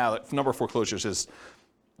increase. Right now, the number of foreclosures is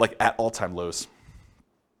like at all-time lows.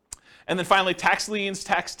 And then finally, tax liens,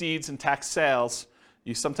 tax deeds, and tax sales.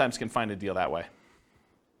 You sometimes can find a deal that way.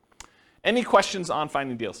 Any questions on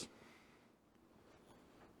finding deals?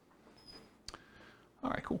 All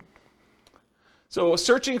right, cool. So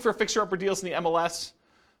searching for fixer-upper deals in the MLS.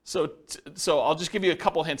 So I'll just give you a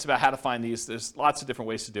couple hints about how to find these. There's lots of different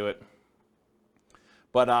ways to do it.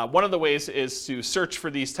 But one of the ways is to search for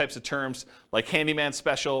these types of terms like handyman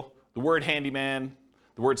special, the word handyman,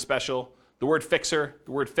 the word special, the word fixer,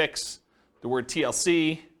 the word fix, the word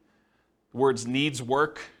TLC, the words needs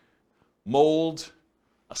work, mold,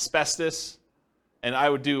 asbestos, and I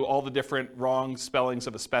would do all the different wrong spellings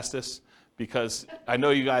of asbestos because I know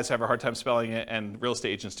you guys have a hard time spelling it and real estate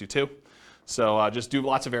agents do too. So just do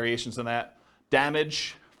lots of variations on that.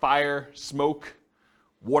 Damage, fire, smoke,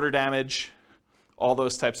 water damage, all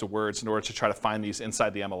those types of words in order to try to find these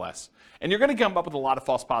inside the MLS. And you're going to come up with a lot of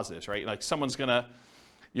false positives, right? Like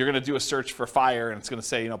you're going to do a search for fire and it's going to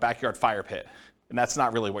say, backyard fire pit. And that's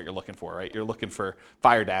not really what you're looking for, right? You're looking for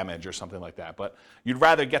fire damage or something like that. But you'd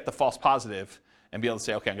rather get the false positive and be able to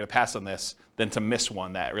say, okay, I'm going to pass on this than to miss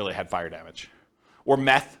one that really had fire damage. Or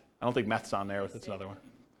meth. I don't think meth's on there. That's another one.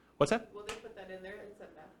 What's that? Will they put that in there? It's a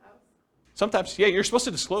meth house? Sometimes. Yeah, you're supposed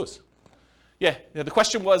to disclose. Yeah, the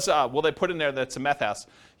question was, will they put in there that it's a meth house?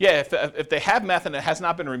 Yeah, if they have meth and it has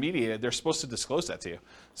not been remediated, they're supposed to disclose that to you.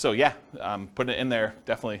 So yeah, putting it in there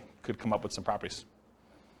definitely could come up with some properties.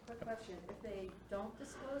 Quick question, if they don't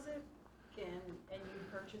disclose it, and you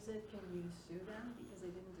purchase it, can you sue them because they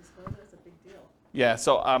didn't disclose it? It's a big deal. Yeah,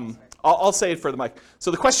 so I'll say it for the mic.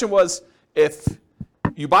 So the question was, if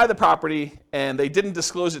you buy the property and they didn't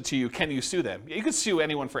disclose it to you, can you sue them? You could sue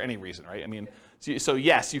anyone for any reason, right? I mean, so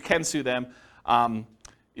yes, you can sue them. Now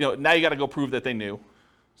you got to go prove that they knew.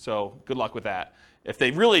 So good luck with that. If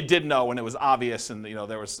they really did know and it was obvious and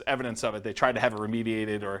there was evidence of it, they tried to have it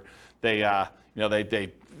remediated, or they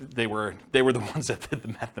were the ones that did the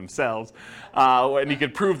meth themselves, and you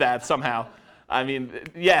could prove that somehow. I mean,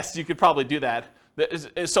 yes, you could probably do that.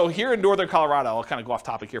 So here in Northern Colorado, I'll kind of go off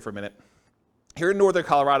topic here for a minute. Here in Northern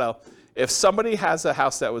Colorado, if somebody has a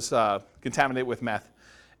house that was contaminated with meth,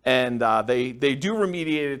 and they do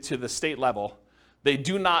remediate it to the state level, they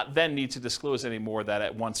do not then need to disclose anymore that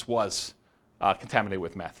it once was contaminated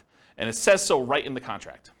with meth. And it says so right in the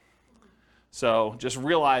contract. So just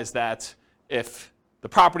realize that if the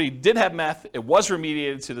property did have meth, it was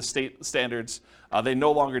remediated to the state standards, they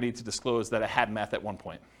no longer need to disclose that it had meth at one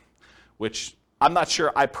point, which I'm not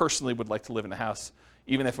sure I personally would like to live in a house,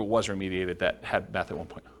 even if it was remediated, that had meth at one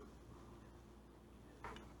point.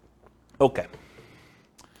 Okay.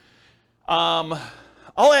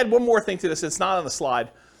 I'll add one more thing to this. It's not on the slide,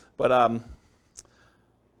 but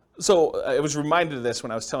so I was reminded of this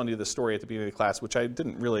when I was telling you the story at the beginning of the class, which I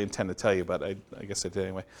didn't really intend to tell you, but I guess I did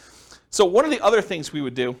anyway. So one of the other things we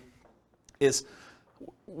would do is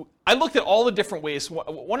I looked at all the different ways.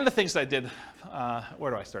 One of the things that I did,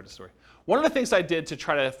 where do I start the story? One of the things I did to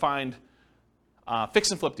try to find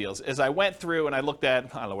fix and flip deals is I went through and I looked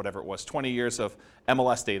at, I don't know, whatever it was, 20 years of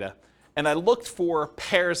MLS data. And I looked for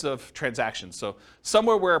pairs of transactions. So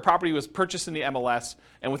somewhere where a property was purchased in the MLS,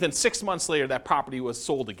 and within 6 months later, that property was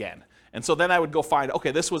sold again. And so then I would go find,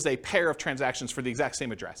 okay, this was a pair of transactions for the exact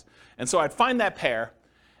same address. And so I'd find that pair,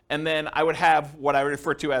 and then I would have what I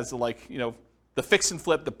refer to as the fix and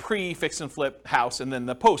flip, the pre-fix and flip house, and then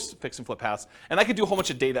the post-fix and flip house. And I could do a whole bunch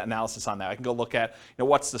of data analysis on that. I can go look at,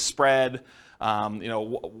 what's the spread,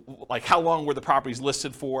 like how long were the properties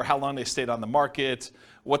listed for, how long they stayed on the market,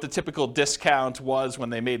 what the typical discount was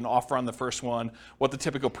when they made an offer on the first one, what the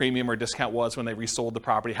typical premium or discount was when they resold the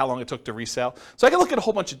property, how long it took to resell. So I can look at a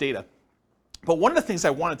whole bunch of data. But one of the things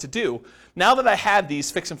I wanted to do, now that I had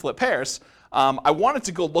these fix and flip pairs, I wanted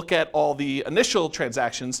to go look at all the initial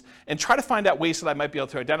transactions and try to find out ways that I might be able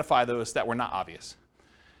to identify those that were not obvious.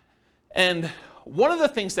 And one of the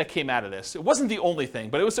things that came out of this, it wasn't the only thing,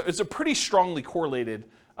 but it was a pretty strongly correlated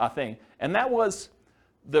thing, and that was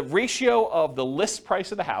the ratio of the list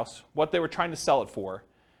price of the house, what they were trying to sell it for,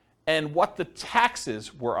 and what the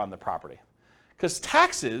taxes were on the property. Because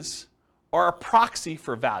taxes are a proxy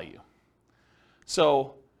for value.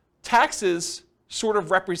 So taxes sort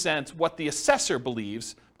of represent what the assessor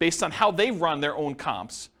believes, based on how they run their own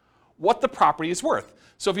comps, what the property is worth.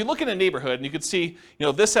 So if you look in a neighborhood and you can see,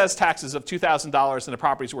 this has taxes of $2,000 and the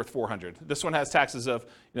property's worth $400. This one has taxes of,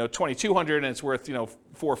 $2,200 and it's worth,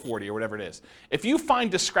 $440 or whatever it is. If you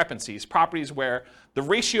find discrepancies, properties where the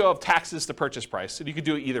ratio of taxes to purchase price, and you could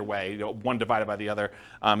do it either way, one divided by the other,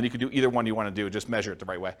 and you could do either one you want to do, just measure it the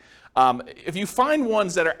right way. If you find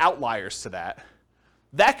ones that are outliers to that,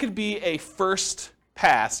 that could be a first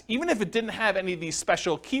pass, even if it didn't have any of these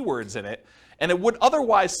special keywords in it, and it would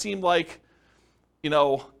otherwise seem like,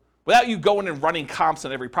 without you going and running comps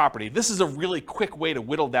on every property, this is a really quick way to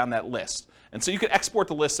whittle down that list. And so you can export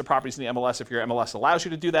the list of properties in the MLS if your MLS allows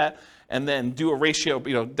you to do that, and then do a ratio,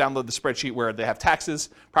 download the spreadsheet where they have taxes,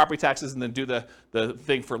 property taxes, and then do the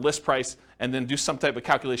thing for list price, and then do some type of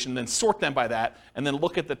calculation, and then sort them by that, and then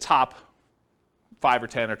look at the top 5 or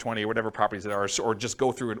 10 or 20 or whatever properties there are, or just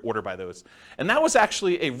go through and order by those. And that was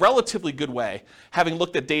actually a relatively good way, having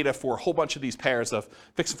looked at data for a whole bunch of these pairs of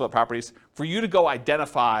fix and flip properties, for you to go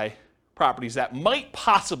identify properties that might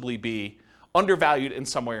possibly be undervalued in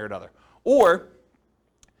some way or another. Or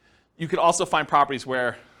you could also find properties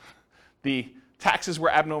where the taxes were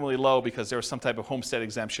abnormally low because there was some type of homestead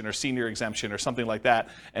exemption or senior exemption or something like that.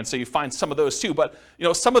 And so you find some of those too. But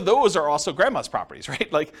some of those are also grandma's properties,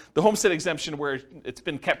 right? Like the homestead exemption where it's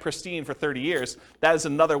been kept pristine for 30 years, that is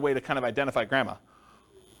another way to kind of identify grandma.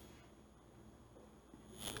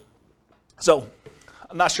 So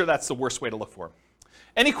I'm not sure that's the worst way to look for.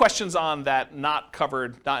 Any questions on that not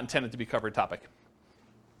intended to be covered topic?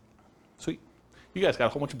 Sweet. You guys got a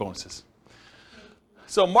whole bunch of bonuses.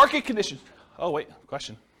 So market conditions. Oh, wait,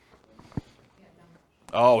 question.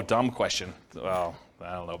 Oh, dumb question. Well,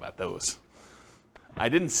 I don't know about those. I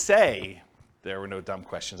didn't say there were no dumb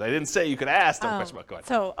questions. I didn't say you could ask dumb questions. Go ahead.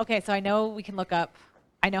 So I know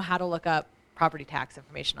I know how to look up property tax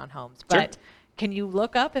information on homes, but Sure. Can you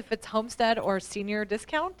look up if it's homestead or senior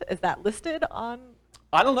discount? Is that listed on?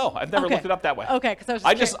 I don't know. I've never looked it up that way. Okay, because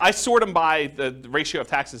I sort them by the ratio of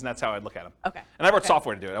taxes, and that's how I look at them. Okay. And I wrote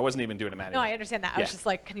software to do it. I wasn't even doing it manually. No, I understand that. I was just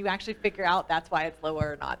like, can you actually figure out that's why it's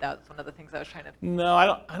lower or not? That was one of the things I was trying to. No,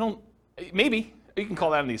 I don't. Maybe you can call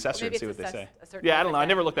that in the assessor and see what they say. Yeah, I don't know. I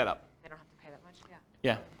never looked that up. They don't have to pay that much.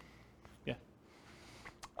 Yeah. Yeah.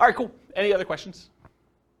 All right, cool. Any other questions?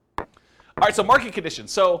 All right, so market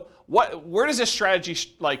conditions. So where does this strategy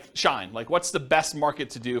shine? Like, what's the best market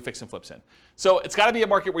to do fix and flips in? So it's got to be a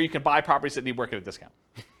market where you can buy properties that need work at a discount.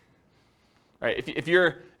 Right? If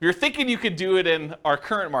you're thinking you could do it in our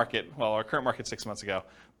current market, well, our current market 6 months ago,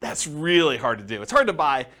 that's really hard to do. It's hard to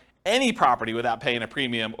buy any property without paying a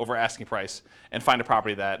premium over asking price and find a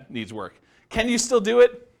property that needs work. Can you still do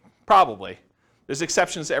it? Probably. There's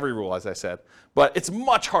exceptions to every rule, as I said, but it's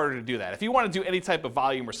much harder to do that. If you want to do any type of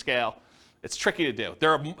volume or scale, it's tricky to do.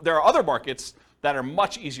 There are other markets that are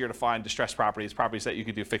much easier to find distressed properties that you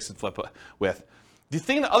could do fix and flip with.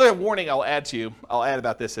 The other warning I'll add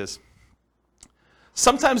about this is,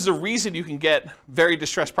 sometimes the reason you can get very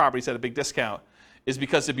distressed properties at a big discount is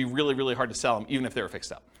because it'd be really, really hard to sell them, even if they were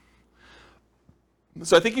fixed up.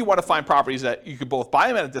 So I think you want to find properties that you could both buy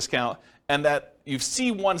them at a discount and that you see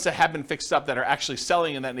ones that have been fixed up that are actually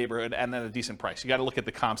selling in that neighborhood and at a decent price. You got to look at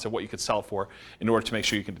the comps of what you could sell for in order to make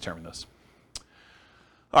sure you can determine those.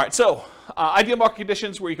 All right, so ideal market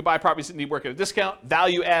conditions where you can buy properties that need work at a discount,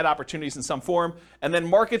 value add opportunities in some form, and then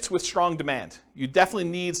markets with strong demand. You definitely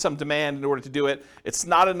need some demand in order to do it. It's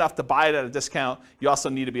not enough to buy it at a discount. You also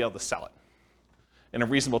need to be able to sell it in a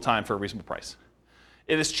reasonable time for a reasonable price.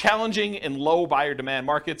 It is challenging in low buyer demand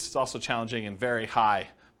markets. It's also challenging in very high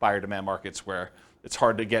buyer demand markets where it's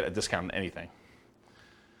hard to get a discount on anything.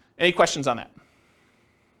 Any questions on that?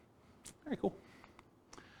 Very cool.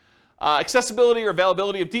 Accessibility or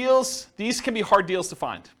availability of deals. These can be hard deals to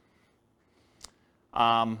find.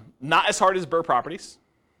 Not as hard as BRRRR properties.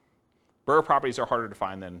 BRRRR properties are harder to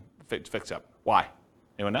find than fix up. Why?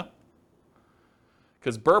 Anyone know?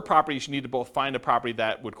 Because BRRRR properties, you need to both find a property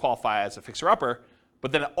that would qualify as a fixer-upper,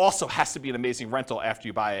 but then it also has to be an amazing rental after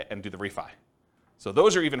you buy it and do the refi. So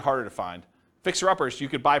those are even harder to find. Fixer-uppers, you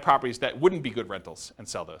could buy properties that wouldn't be good rentals and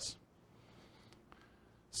sell those.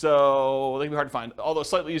 So they can be hard to find, although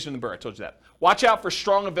slightly easier than Burr, I told you that. Watch out for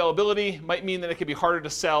strong availability. Might mean that it can be harder to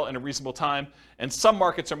sell in a reasonable time. And some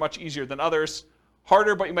markets are much easier than others.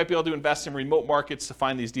 Harder, but you might be able to invest in remote markets to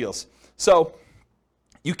find these deals. So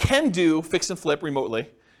you can do fix and flip remotely.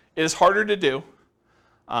 It is harder to do.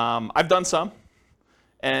 I've done some,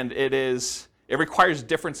 and it requires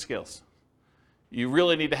different skills. You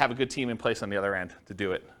really need to have a good team in place on the other end to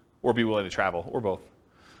do it, or be willing to travel, or both.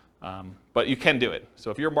 But you can do it.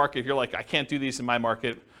 So if your market, if you're like, I can't do these in my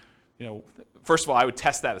market, first of all, I would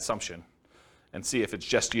test that assumption and see if it's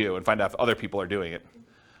just you and find out if other people are doing it.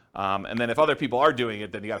 And then if other people are doing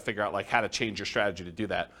it, then you got to figure out like how to change your strategy to do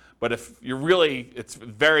that. But if you're really, it's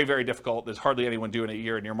very, very difficult, there's hardly anyone doing it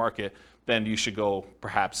here in your market, then you should go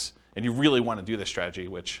perhaps, and you really want to do this strategy,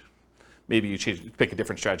 which maybe you pick a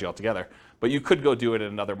different strategy altogether. But you could go do it in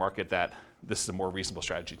another market that this is a more reasonable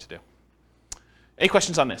strategy to do. Any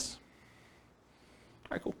questions on this?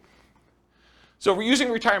 All right, cool. So we're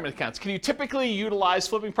using retirement accounts. Can you typically utilize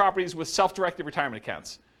flipping properties with self-directed retirement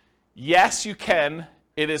accounts? Yes, you can.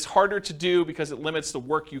 It is harder to do because it limits the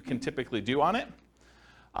work you can typically do on it.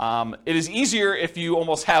 It is easier if you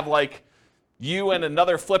almost have like you and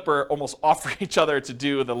another flipper almost offer each other to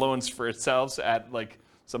do the loans for itself at like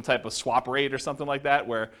some type of swap rate or something like that,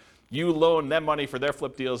 where you loan them money for their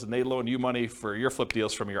flip deals and they loan you money for your flip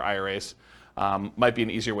deals from your IRAs. Might be an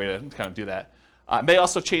easier way to kind of do that. It may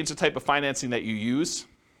also change the type of financing that you use.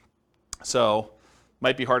 So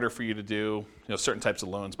might be harder for you to do certain types of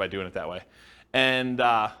loans by doing it that way. And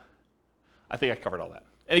I think I covered all that.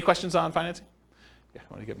 Any questions on financing? Yeah,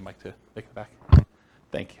 I want to give the mic to Nick in the back.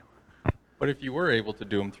 Thank you. But if you were able to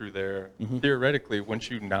do them through there, theoretically, wouldn't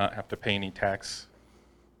you not have to pay any tax?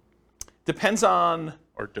 Depends on...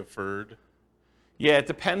 Or deferred? Yeah, it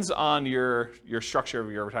depends on your structure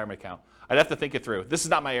of your retirement account. I'd have to think it through. This is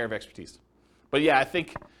not my area of expertise. But yeah, I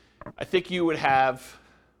think you would have...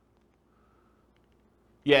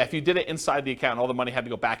 Yeah, if you did it inside the account and all the money had to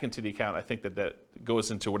go back into the account, I think that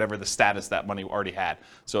goes into whatever the status that money already had.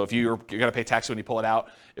 So if you're going to pay tax when you pull it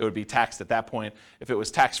out, it would be taxed at that point. If it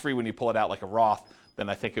was tax-free when you pull it out like a Roth, then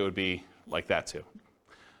I think it would be like that too.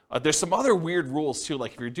 There's some other weird rules too,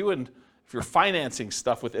 like if you're financing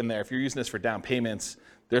stuff within there, if you're using this for down payments,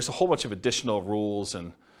 there's a whole bunch of additional rules,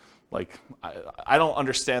 and like I don't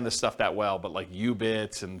understand this stuff that well, but like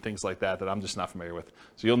UBITs and things like that I'm just not familiar with.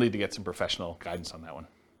 So you'll need to get some professional guidance on that one.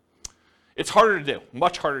 It's harder to do,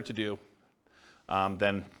 much harder to do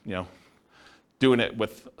than doing it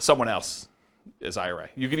with someone else's IRA.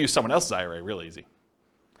 You can use someone else's IRA real easy.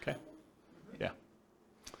 Okay. Yeah.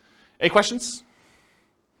 Any questions?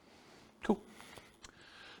 Cool.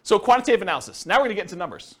 So quantitative analysis. Now we're going to get into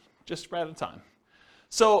numbers, just right on time.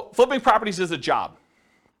 So flipping properties is a job.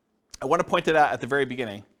 I want to point that out at the very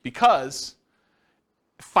beginning because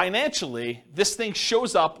financially, this thing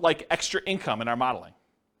shows up like extra income in our modeling,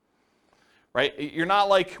 right?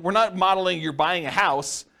 We're not modeling you're buying a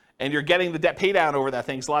house and you're getting the debt pay down over that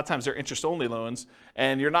thing. So a lot of times they're interest-only loans,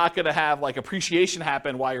 and you're not going to have like appreciation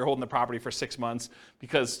happen while you're holding the property for 6 months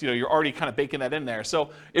because you're already kind of baking that in there. So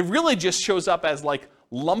it really just shows up as like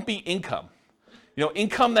lumpy income.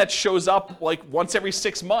 Income that shows up like once every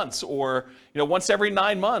 6 months or once every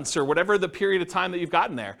 9 months or whatever the period of time that you've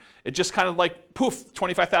gotten there. It just kind of like poof,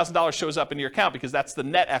 $25,000 shows up in your account because that's the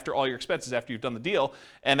net after all your expenses after you've done the deal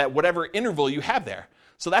and at whatever interval you have there.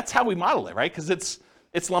 So that's how we model it, right? Because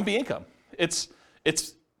it's lumpy income. It's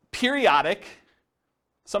periodic,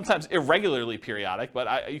 sometimes irregularly periodic,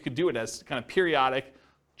 but you could do it as kind of periodic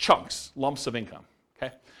chunks, lumps of income.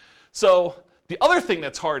 Okay. So the other thing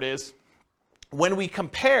that's hard is when we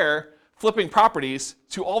compare flipping properties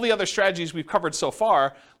to all the other strategies we've covered so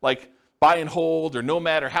far, like buy and hold or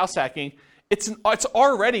nomad or house hacking, it's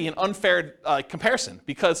already an unfair comparison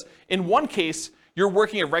because in one case, you're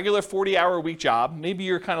working a regular 40-hour-a-week job. Maybe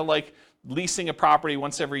you're kind of like leasing a property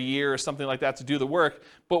once every year or something like that to do the work.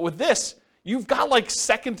 But with this, you've got like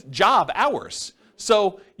second job hours.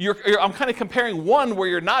 So I'm kind of comparing one where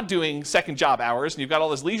you're not doing second job hours and you've got all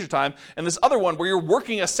this leisure time, and this other one where you're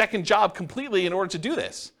working a second job completely in order to do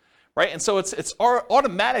this, right? And so it's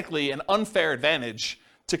automatically an unfair advantage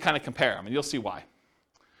to kind of compare them, and you'll see why.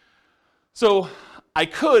 So I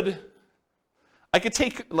could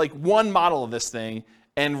take like one model of this thing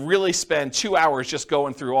and really spend 2 hours just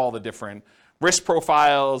going through all the different risk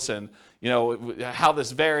profiles and how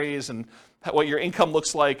this varies and what your income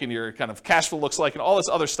looks like and your kind of cash flow looks like and all this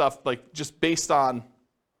other stuff, like just based on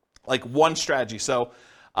like one strategy. So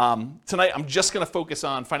tonight I'm just going to focus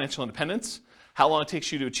on financial independence, how long it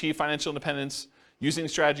takes you to achieve financial independence, using the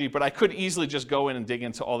strategy, but I could easily just go in and dig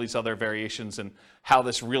into all these other variations and how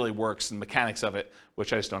this really works and mechanics of it,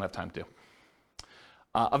 which I just don't have time to.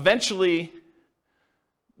 Eventually,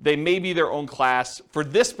 they may be their own class. For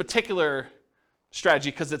this particular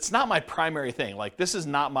strategy, because it's not my primary thing, like this is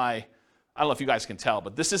not my, I don't know if you guys can tell,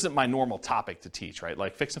 but this isn't my normal topic to teach, right?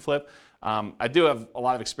 Like fix and flip. I do have a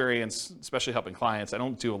lot of experience, especially helping clients. I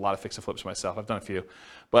don't do a lot of fix and flips myself. I've done a few.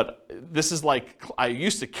 But this is like, I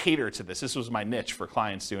used to cater to this. This was my niche for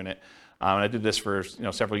clients doing it. And I did this for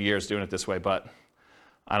several years doing it this way. But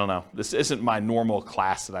I don't know. This isn't my normal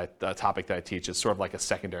class topic that I teach. It's sort of like a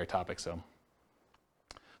secondary topic. So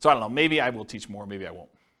I don't know. Maybe I will teach more. Maybe I won't.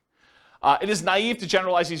 It is naive to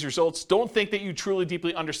generalize these results. Don't think that you truly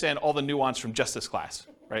deeply understand all the nuance from just this class,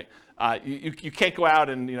 right? You can't go out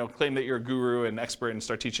and claim that you're a guru and expert and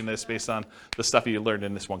start teaching this based on the stuff you learned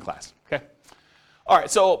in this one class, okay? All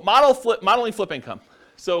right, so modeling flip income.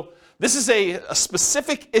 So this is a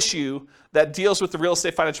specific issue that deals with the real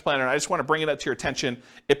estate financial planner, and I just want to bring it up to your attention.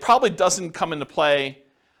 It probably doesn't come into play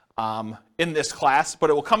in this class,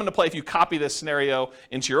 but it will come into play if you copy this scenario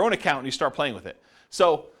into your own account and you start playing with it.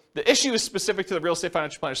 So the issue is specific to the real estate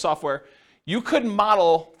financial planner software. You could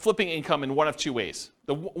model flipping income in one of two ways.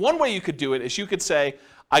 The one way you could do it is you could say,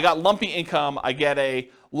 I got lumpy income, I get a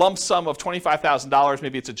lump sum of $25,000,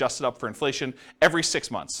 maybe it's adjusted up for inflation, every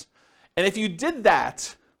 6 months. And if you did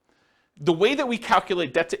that, the way that we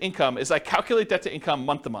calculate debt to income is I calculate debt to income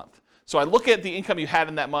month to month. So I look at the income you had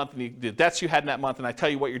in that month and the debts you had in that month, and I tell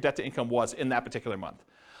you what your debt to income was in that particular month.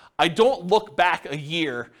 I don't look back a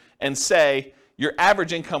year and say, your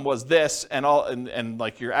average income was this, and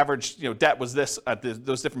like your average debt was this at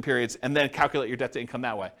those different periods, and then calculate your debt to income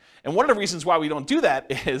that way. And one of the reasons why we don't do that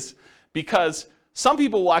is because some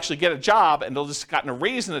people will actually get a job and they'll just gotten a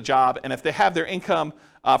raise in a job, and if they have their income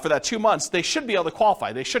for that 2 months, they should be able to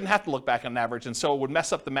qualify. They shouldn't have to look back on an average, and so it would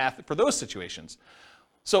mess up the math for those situations.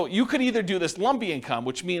 So you could either do this lumpy income,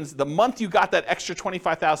 which means the month you got that extra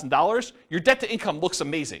 $25,000, your debt to income looks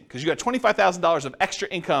amazing because you got $25,000 of extra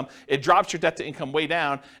income. It drops your debt to income way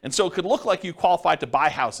down, and so it could look like you qualified to buy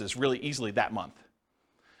houses really easily that month.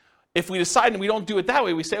 If we decide and we don't do it that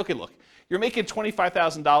way, we say, okay, look, you're making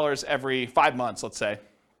 $25,000 every 5 months, let's say.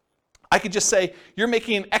 I could just say you're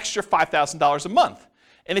making an extra $5,000 a month.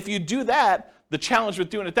 And if you do that, the challenge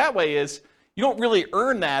with doing it that way is you don't really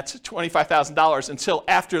earn that $25,000 until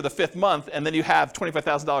after the 5th month, and then you have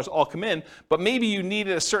 $25,000 all come in, but maybe you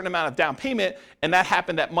needed a certain amount of down payment, and that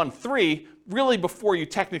happened at month 3, really before you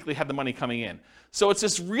technically had the money coming in. So it's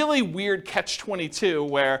this really weird catch-22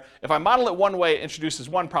 where if I model it one way, it introduces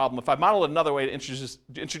one problem. If I model it another way, it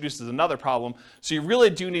introduces another problem. So you really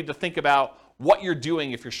do need to think about what you're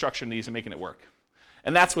doing if you're structuring these and making it work.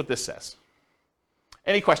 And that's what this says.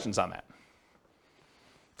 Any questions on that?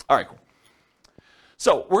 All right, cool.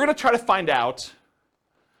 So we're going to try to find out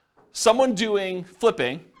someone doing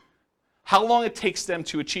flipping, how long it takes them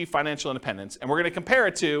to achieve financial independence, and we're going to compare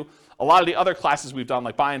it to a lot of the other classes we've done,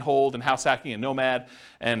 like buy and hold and house hacking and Nomad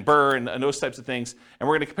and Burr and those types of things, and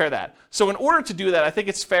we're going to compare that. So in order to do that, I think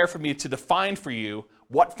it's fair for me to define for you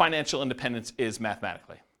what financial independence is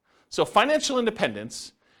mathematically. So financial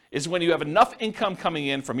independence is when you have enough income coming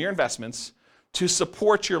in from your investments to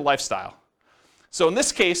support your lifestyle. So in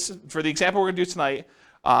this case, for the example we're going to do tonight,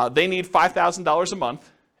 they need $5,000 a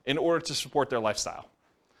month in order to support their lifestyle.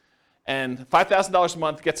 And $5,000 a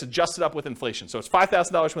month gets adjusted up with inflation. So it's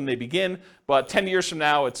 $5,000 when they begin, but 10 years from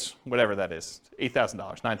now, it's whatever that is,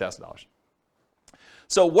 $8,000, $9,000.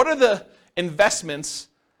 So what are the investments,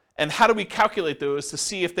 and how do we calculate those to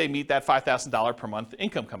see if they meet that $5,000 per month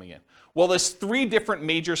income coming in? Well, there's 3 different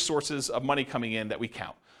major sources of money coming in that we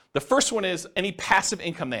count. The first one is any passive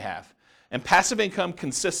income they have. And passive income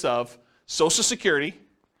consists of Social Security,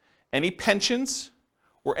 any pensions,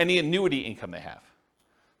 or any annuity income they have.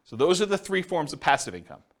 So those are the 3 forms of passive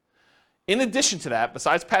income. In addition to that,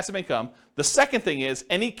 besides passive income, the second thing is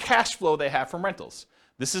any cash flow they have from rentals.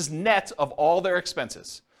 This is net of all their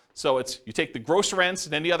expenses. So it's you take the gross rents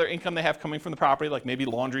and any other income they have coming from the property, like maybe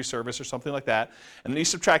laundry service or something like that, and then you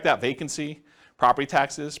subtract out vacancy, property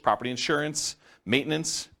taxes, property insurance,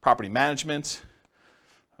 maintenance, property management,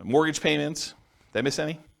 mortgage payments. Did I miss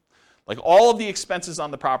any? Like all of the expenses on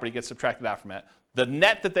the property get subtracted out from it. The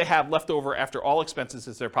net that they have left over after all expenses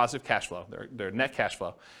is their positive cash flow, their net cash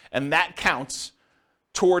flow. And that counts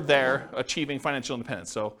toward their achieving financial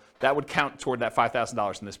independence. So that would count toward that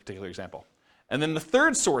 $5,000 in this particular example. And then the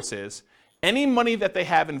third source is any money that they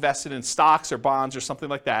have invested in stocks or bonds or something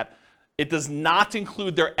like that, it does not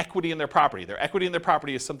include their equity in their property. Their equity in their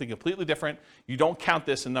property is something completely different. You don't count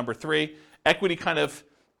this in number 3. Equity kind of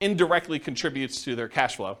indirectly contributes to their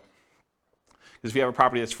cash flow. Because if you have a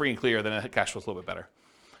property that's free and clear, then it cash flows a little bit better.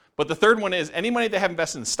 But the third one is any money they have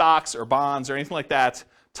invested in stocks or bonds or anything like that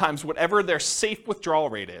times whatever their safe withdrawal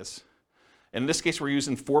rate is. In this case, we're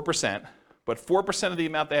using 4%, but 4% of the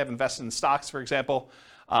amount they have invested in stocks, for example,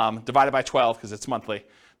 divided by 12 because it's monthly,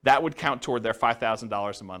 that would count toward their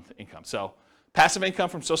 $5,000 a month income. So passive income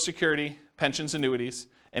from Social Security, pensions, annuities,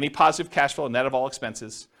 any positive cash flow net of all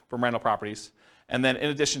expenses from rental properties, and then in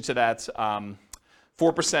addition to that,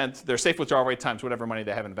 4%, their safe withdrawal rate times whatever money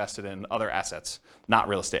they have invested in other assets, not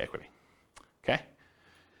real estate equity. Okay?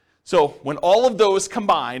 So when all of those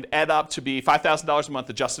combined add up to be $5,000 a month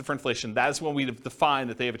adjusted for inflation, that is when we define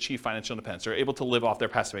that they have achieved financial independence. They're able to live off their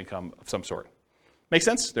passive income of some sort. Make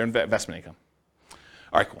sense? Their investment income.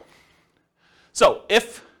 All right, cool. So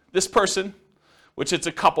if this person, which it's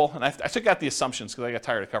a couple, and I took out the assumptions because I got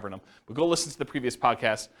tired of covering them, but go listen to the previous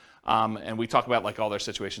podcast, and we talk about like all their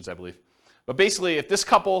situations, I believe. But basically, if this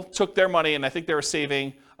couple took their money, and I think they were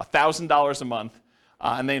saving $1,000 a month,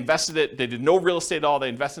 and they invested it, they did no real estate at all, they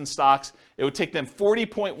invested in stocks, it would take them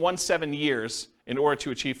 40.17 years in order to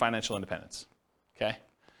achieve financial independence. Okay?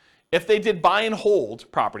 If they did buy and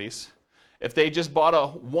hold properties, if they just bought a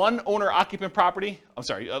one owner occupant property,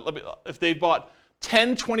 if they bought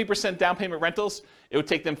 10, 20% down payment rentals, it would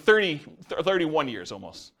take them 31 years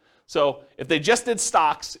almost. So if they just did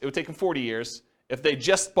stocks, it would take them 40 years. If they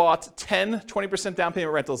just bought 10, 20% down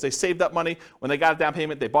payment rentals, they saved up money. When they got a down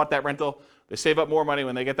payment, they bought that rental. They save up more money.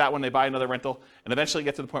 When they get that one, they buy another rental, and eventually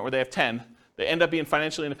get to the point where they have 10. They end up being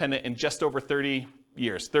financially independent in just over 30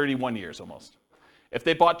 years, 31 years almost. If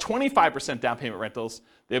they bought 25% down payment rentals,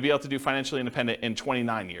 they'll be able to do financially independent in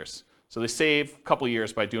 29 years. So they save a couple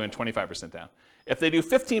years by doing 25% down. If they do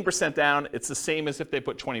 15% down, it's the same as if they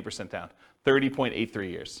put 20% down,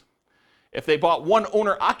 30.83 years. If they bought one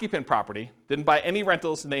owner-occupant property, didn't buy any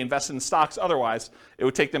rentals, and they invested in stocks otherwise, it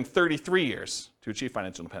would take them 33 years to achieve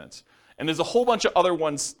financial independence. And there's a whole bunch of other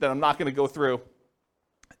ones that I'm not going to go through.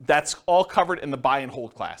 That's all covered in the buy and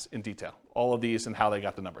hold class in detail, all of these and how they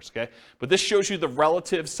got the numbers, okay? But this shows you the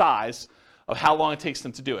relative size of how long it takes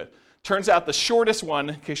them to do it. Turns out the shortest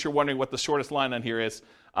one, in case you're wondering what the shortest line on here is,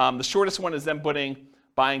 the shortest one is them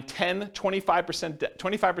buying 10,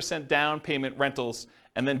 25% down payment rentals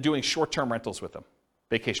and then doing short-term rentals with them,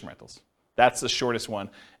 vacation rentals. That's the shortest one,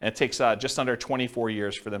 and it takes just under 24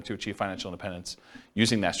 years for them to achieve financial independence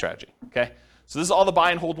using that strategy, okay? So this is all the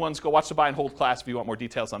buy and hold ones. Go watch the buy and hold class if you want more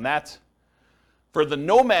details on that. For the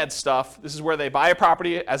nomad stuff, this is where they buy a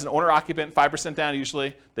property as an owner-occupant, 5% down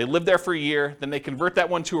usually. They live there for a year, then they convert that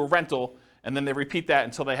one to a rental, and then they repeat that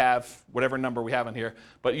until they have whatever number we have on here,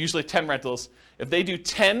 but usually 10 rentals. If they do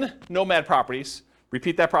 10 nomad properties,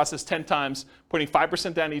 repeat that process 10 times, putting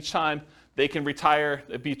 5% down each time, they can retire,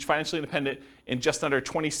 be financially independent in just under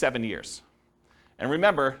 27 years. And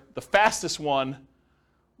remember, the fastest one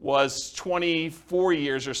was 24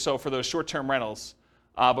 years or so for those short-term rentals,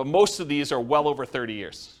 but most of these are well over 30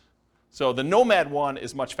 years. So the nomad one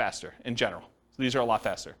is much faster in general. So these are a lot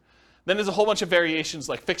faster. Then there's a whole bunch of variations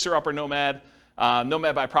like fixer-upper nomad,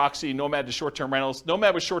 nomad by proxy, nomad to short-term rentals.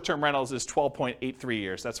 Nomad with short-term rentals is 12.83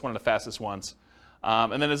 years. That's one of the fastest ones.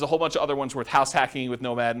 And then there's a whole bunch of other ones with house hacking with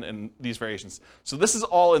nomad and these variations. So this is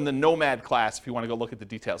all in the nomad class if you want to go look at the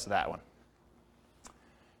details of that one.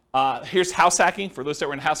 Here's house hacking for those that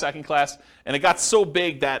were in house hacking class. And it got so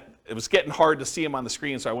big that it was getting hard to see them on the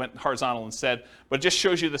screen, so I went horizontal instead. But it just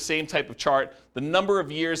shows you the same type of chart, the number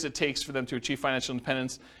of years it takes for them to achieve financial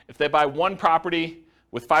independence. If they buy one property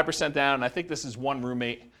with 5% down, and I think this is one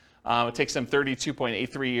roommate, it takes them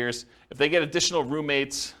 32.83 years. If they get additional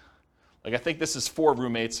roommates, like I think this is 4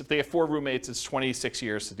 roommates. If they have 4 roommates, it's 26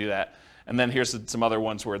 years to do that. And then here's some other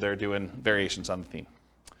ones where they're doing variations on the theme.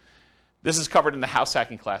 This is covered in the house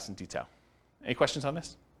hacking class in detail. Any questions on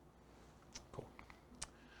this? Cool.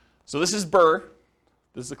 So this is BRRRR.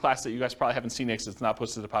 This is a class that you guys probably haven't seen yet because it's not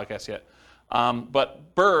posted to the podcast yet.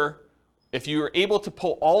 But BRRRR, if you are able to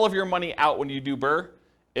pull all of your money out when you do BRRRR,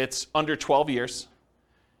 it's under 12 years.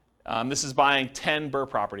 This is buying 10 BRRRR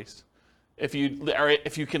properties. If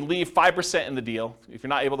you can leave 5% in the deal, if you're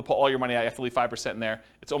not able to pull all your money out, you have to leave 5% in there.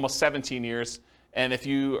 It's almost 17 years. And if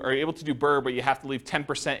you are able to do BRRRR, but you have to leave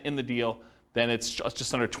 10% in the deal, then it's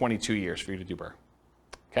just under 22 years for you to do BRRRR.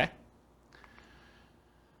 Okay?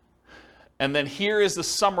 And then here is the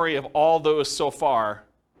summary of all those so far,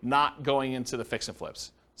 not going into the fix and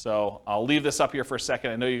flips. So I'll leave this up here for a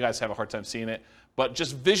second. I know you guys have a hard time seeing it. But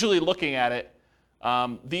just visually looking at it,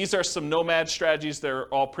 these are some nomad strategies. They're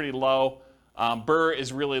all pretty low. BRRRR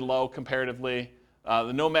is really low comparatively.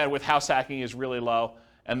 The nomad with house hacking is really low.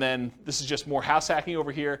 And then this is just more house hacking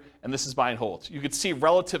over here, and this is buy and hold. You could see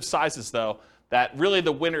relative sizes, though, that really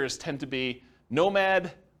the winners tend to be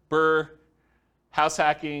nomad, BRRRR, house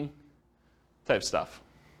hacking type stuff.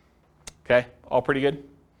 Okay, all pretty good?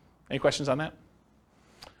 Any questions on that?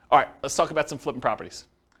 All right, let's talk about some flipping properties.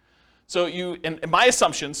 So in my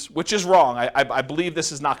assumptions, which is wrong, I believe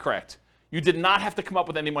this is not correct, you did not have to come up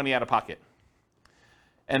with any money out of pocket.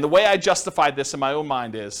 And the way I justified this in my own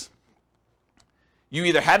mind is, you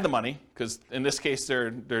either had the money, because in this case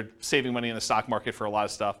they're saving money in the stock market for a lot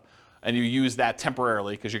of stuff, and you use that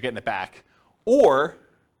temporarily because you're getting it back, or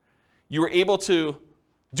you were able to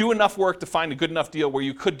do enough work to find a good enough deal where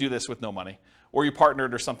you could do this with no money, or you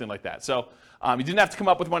partnered or something like that. So you didn't have to come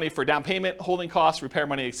up with money for down payment, holding costs, repair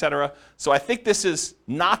money, etc. So I think this is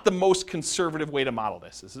not the most conservative way to model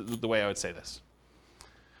this. This is the way I would say this.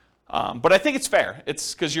 But I think it's fair.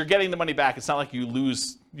 It's because you're getting the money back. It's not like you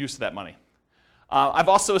lose use of that money. I've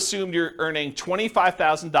also assumed you're earning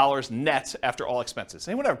 $25,000 net after all expenses.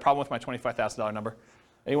 Anyone have a problem with my $25,000 number?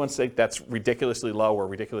 Anyone think that's ridiculously low or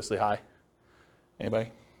ridiculously high?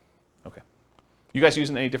 Anybody? Okay. You guys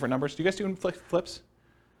using any different numbers? Do you guys do flips?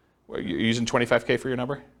 You're using 25K for your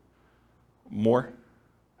number? More?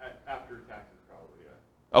 After taxes, probably,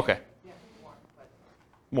 yeah. Okay. Yeah, more, but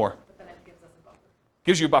More. then it gives us a buffer.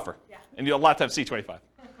 Gives you a buffer. Yeah. And you'll a lot of times see 25.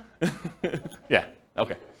 Yeah,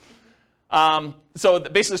 okay. So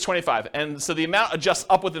basically it's 25. And so the amount adjusts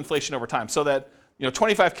up with inflation over time so that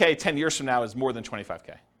 25K 10 years from now is more than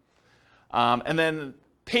 25K. And then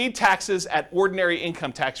paid taxes at ordinary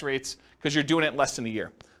income tax rates because you're doing it in less than a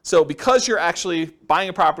year. So because you're actually buying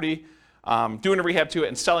a property, doing a rehab to it,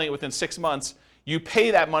 and selling it within 6 months, you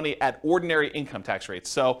pay that money at ordinary income tax rates.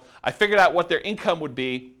 So I figured out what their income would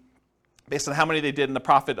be based on how many they did in the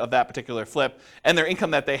profit of that particular flip and their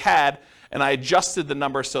income that they had, and I adjusted the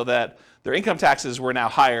number so that their income taxes were now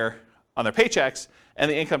higher on their paychecks, and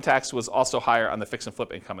the income tax was also higher on the fix and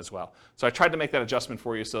flip income as well. So I tried to make that adjustment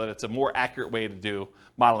for you so that it's a more accurate way to do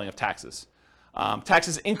modeling of taxes.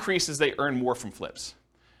 Taxes increase as they earn more from flips.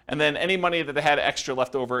 And then any money that they had extra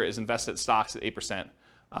left over is invested in stocks at 8%.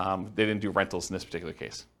 They didn't do rentals in this particular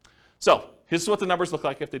case. So here's what the numbers look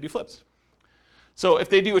like if they do flips. So if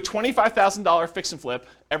they do a $25,000 fix and flip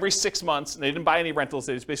every 6 months, and they didn't buy any rentals,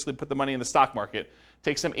 they just basically put the money in the stock market, it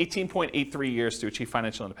takes them 18.83 years to achieve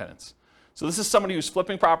financial independence. So this is somebody who's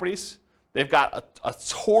flipping properties. They've got a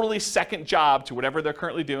totally second job to whatever they're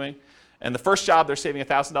currently doing. And the first job, they're saving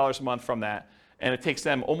 $1,000 a month from that. And it takes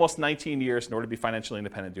them almost 19 years in order to be financially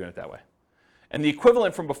independent doing it that way. And the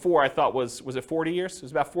equivalent from before, I thought, was it 40 years? It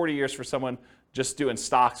was about 40 years for someone just doing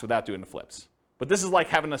stocks without doing the flips. But this is like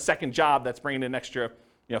having a second job that's bringing in an extra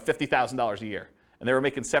 $50,000 a year. And they were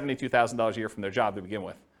making $72,000 a year from their job to begin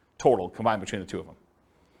with, total, combined between the two of them.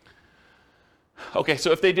 Okay,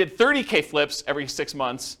 so if they did 30K flips every 6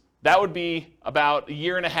 months, that would be about a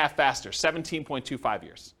year and a half faster, 17.25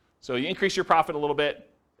 years. So you increase your profit a little bit,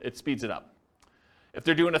 it speeds it up. If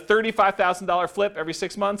they're doing a $35,000 flip every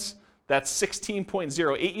 6 months, that's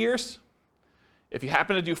 16.08 years. If you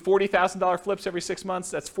happen to do $40,000 flips every 6 months,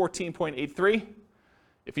 that's 14.83.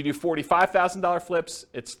 If you do $45,000 flips,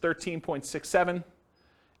 it's 13.67.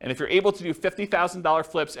 And if you're able to do $50,000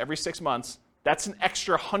 flips every 6 months, that's an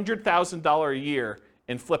extra $100,000 a year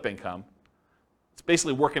in flip income. It's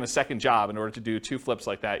basically working a second job in order to do 2 flips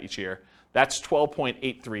like that each year. That's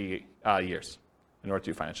 12.83 years in order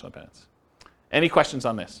to do financial independence. Any questions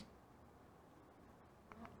on this?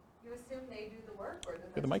 You assume they do the work, or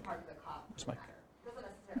Get the mic. part of the cost? Where's the mic? It doesn't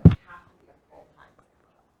necessarily have to be a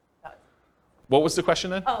full-time. What was the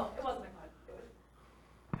question then? Oh, it wasn't a question.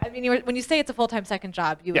 I mean, when you say it's a full-time second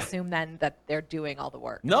job, you Yeah. assume then that they're doing all the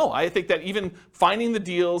work. No, I think that even finding the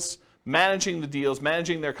deals, managing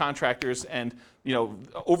their contractors, and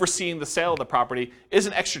overseeing the sale of the property is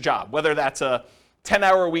an extra job. Whether that's a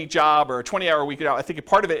 10-hour-a-week job or a 20-hour-a-week job, I think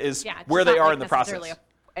part of it is Yeah, where they are in the process.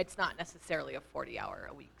 It's not necessarily a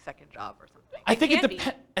 40-hour-a-week second job or something. I think can it be.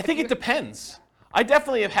 I think it depends. I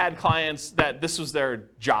definitely have had clients that this was their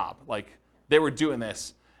job, like they were doing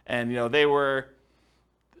this, and they were,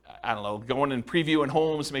 I don't know, going and previewing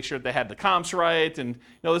homes to make sure that they had the comps right, and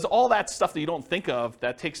there's all that stuff that you don't think of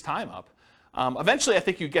that takes time up. Eventually, I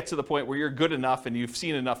think you get to the point where you're good enough and you've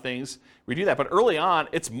seen enough things where you do that. But early on,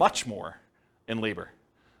 it's much more in labor.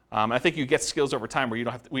 I think you get skills over time where you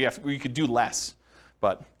don't have to, where you could do less.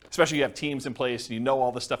 But especially you have teams in place and you know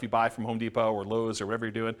all the stuff you buy from Home Depot or Lowe's or whatever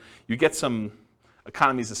you're doing, you get some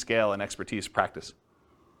economies of scale and expertise practice.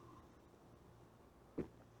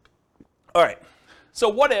 All right. So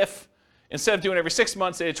what if instead of doing every 6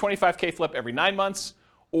 months, they did 25K flip every 9 months,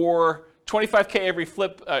 or 25K every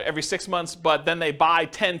flip every 6 months, but then they buy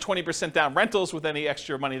 10, 20% down rentals with any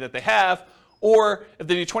extra money that they have, Or if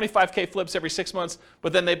they do 25K flips every 6 months,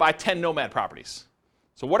 but then they buy 10 Nomad properties.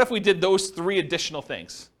 So what if we did those 3 additional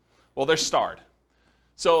things? Well, they're starred.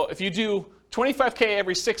 So if you do 25K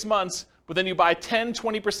every 6 months, but then you buy 10,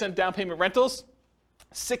 20% down payment rentals,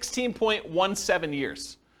 16.17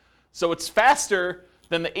 years. So it's faster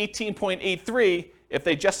than the 18.83 if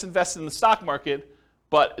they just invested in the stock market,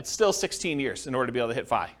 but it's still 16 years in order to be able to hit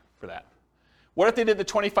FI for that. What if they did the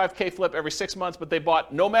 25K flip every 6 months, but they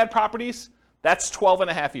bought Nomad properties? That's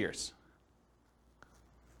 12.5 years.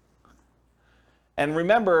 And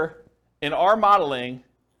remember, in our modeling,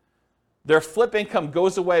 their flip income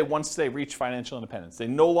goes away once they reach financial independence. They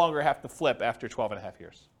no longer have to flip after 12.5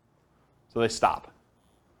 years. So they stop.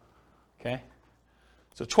 Okay?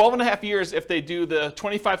 So 12.5 years if they do the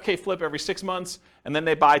 25K flip every 6 months, and then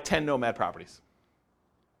they buy 10 Nomad properties.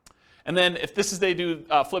 And then if this is they do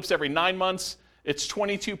flips every 9 months, it's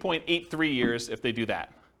 22.83 years if they do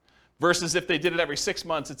that. Versus if they did it every 6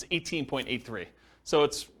 months, it's 18.83. So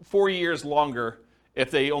it's 4 years longer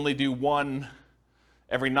if they only do one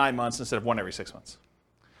every 9 months instead of one every 6 months.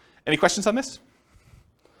 Any questions on this?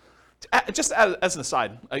 Just as an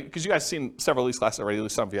aside, because you guys have seen several of these classes already, at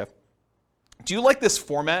least some of you have. Do you like this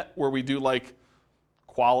format where we do like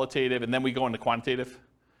qualitative and then we go into quantitative?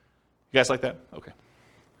 You guys like that? Okay.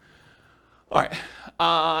 All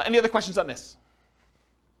right. Any other questions on this?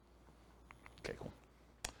 Okay, cool.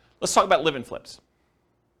 Let's talk about live-in flips.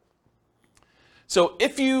 So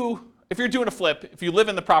if you're doing a flip, if you live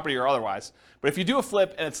in the property or otherwise, but if you do a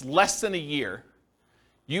flip and it's less than a year,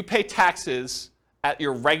 you pay taxes at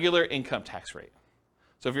your regular income tax rate.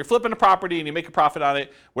 So if you're flipping a property and you make a profit on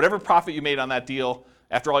it, whatever profit you made on that deal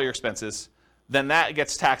after all your expenses, then that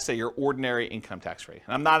gets taxed at your ordinary income tax rate.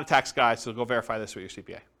 And I'm not a tax guy, so go verify this with your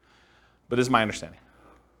CPA. But this is my understanding.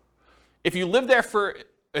 If you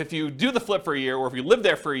do the flip for a year, or if you live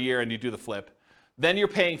there for a year and you do the flip, then you're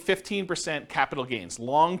paying 15% capital gains,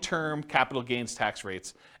 long-term capital gains tax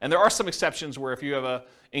rates. And there are some exceptions where if you have an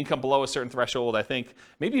income below a certain threshold, I think,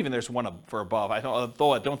 maybe even there's one for above,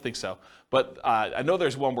 though I don't think so. But I know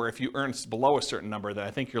there's one where if you earn below a certain number, then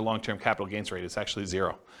I think your long-term capital gains rate is actually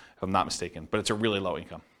 0, if I'm not mistaken. But it's a really low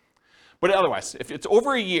income. But otherwise, if it's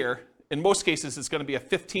over a year, in most cases, it's going to be a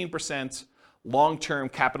 15% long-term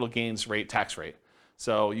capital gains rate tax rate.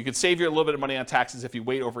 So you could save you a little bit of money on taxes if you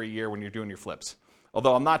wait over a year when you're doing your flips.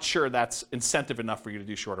 Although I'm not sure that's incentive enough for you to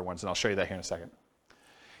do shorter ones, and I'll show you that here in a second.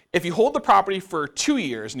 If you hold the property for 2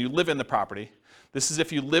 years and you live in the property, this is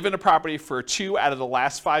if you live in a property for 2 out of the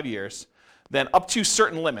last 5 years, then up to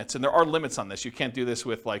certain limits, and there are limits on this. You can't do this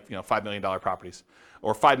with $5 million properties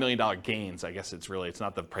or $5 million gains. I guess it's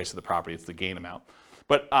not the price of the property, it's the gain amount.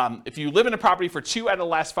 But if you live in a property for 2 out of the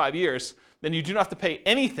last 5 years, then you do not have to pay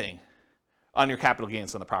anything on your capital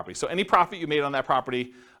gains on the property. So any profit you made on that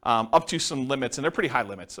property, up to some limits, and they're pretty high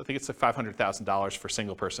limits. I think it's like $500,000 for a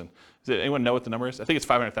single person. Does anyone know what the number is? I think it's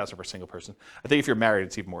 $500,000 for a single person. I think if you're married,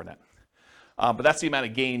 it's even more than that. But that's the amount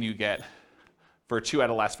of gain you get for 2 out of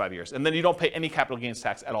the last 5 years. And then you don't pay any capital gains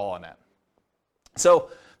tax at all on that. So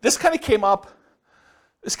this kind of came up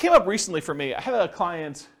recently for me. I had a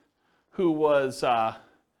client who was,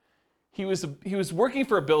 he was working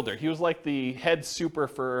for a builder. He was like the head super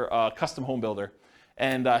for a custom home builder.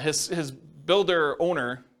 And his builder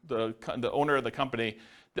owner, the owner of the company,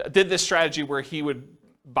 did this strategy where he would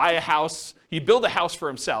buy a house, he'd build a house for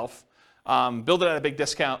himself, build it at a big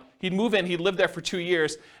discount. He'd move in, he'd live there for 2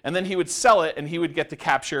 years, and then he would sell it and he would get to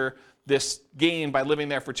capture this gain by living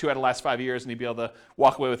there for 2 out of the last 5 years, and he'd be able to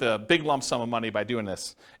walk away with a big lump sum of money by doing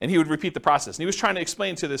this. And he would repeat the process. And he was trying to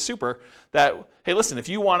explain to this super that, hey, listen, if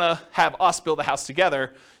you want to have us build a house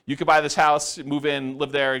together, you could buy this house, move in,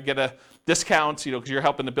 live there, get a discount, because you're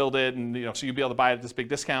helping to build it, and so you'd be able to buy it at this big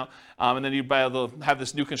discount. And then you'd be able to have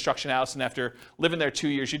this new construction house, and after living there 2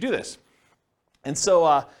 years, you do this. And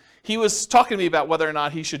so he was talking to me about whether or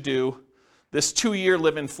not he should do this 2-year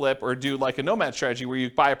live-in flip or do like a Nomad strategy where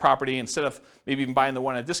you buy a property instead of maybe even buying the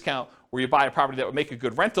one at a discount, where you buy a property that would make a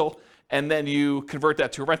good rental and then you convert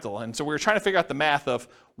that to a rental. And so we were trying to figure out the math of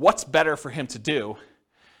what's better for him to do.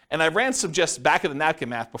 And I ran some just back of the napkin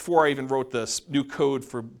math before I even wrote this new code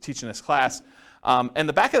for teaching this class. And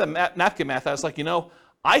the back of the napkin math, I was like,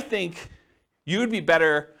 I think you would be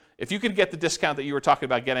better if you could get the discount that you were talking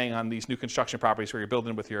about getting on these new construction properties where you're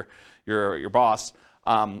building with your boss.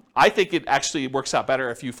 I think it actually works out better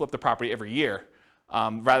if you flip the property every year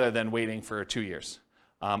rather than waiting for 2 years.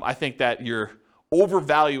 I think that you're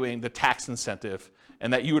overvaluing the tax incentive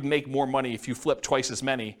and that you would make more money if you flip twice as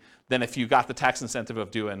many than if you got the tax incentive of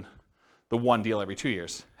doing the one deal every 2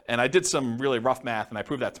 years. And I did some really rough math and I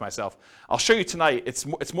proved that to myself. I'll show you tonight,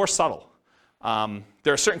 it's more subtle.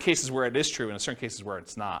 There are certain cases where it is true and certain cases where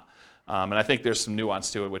it's not. And I think there's some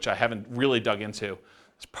nuance to it, which I haven't really dug into.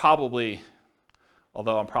 It's probably,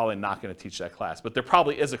 although I'm probably not going to teach that class, but there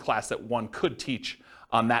probably is a class that one could teach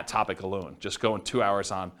on that topic alone, just going 2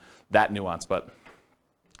 hours on that nuance, but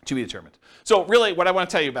to be determined. So really what I want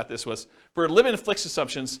to tell you about this was, for live-in fixed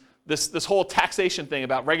assumptions, this whole taxation thing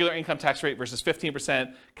about regular income tax rate versus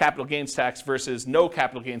 15% capital gains tax versus no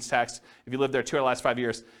capital gains tax if you live there 2 of the last 5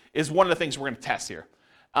 years is one of the things we're going to test here.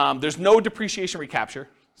 There's no depreciation recapture.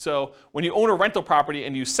 So when you own a rental property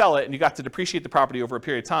and you sell it and you got to depreciate the property over a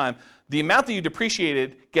period of time, the amount that you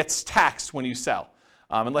depreciated gets taxed when you sell.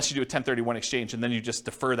 Unless you do a 1031 exchange, and then you just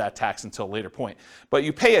defer that tax until a later point. But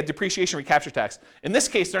you pay a depreciation recapture tax. In this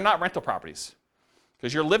case, they're not rental properties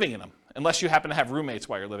because you're living in them. Unless you happen to have roommates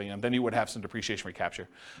while you're living in them, then you would have some depreciation recapture.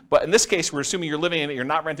 But in this case, we're assuming you're living in it, you're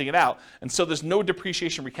not renting it out, and so there's no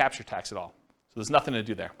depreciation recapture tax at all. So there's nothing to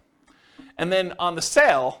do there. And then on the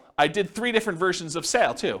sale, I did 3 different versions of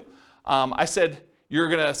sale too. I said you're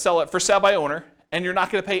going to sell it for sale by owner, and you're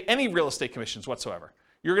not going to pay any real estate commissions whatsoever.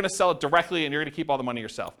 You're going to sell it directly, and you're going to keep all the money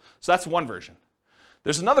yourself. So that's one version.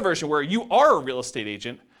 There's another version where you are a real estate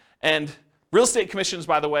agent, and real estate commissions,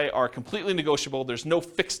 by the way, are completely negotiable. There's no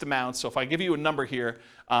fixed amount. So if I give you a number here,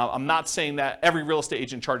 I'm not saying that every real estate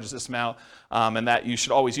agent charges this amount and that you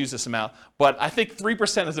should always use this amount. But I think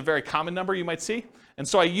 3% is a very common number you might see. And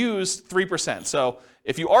so I used 3%. So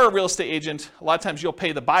if you are a real estate agent, a lot of times you'll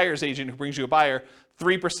pay the buyer's agent who brings you a buyer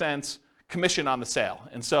 3% commission on the sale.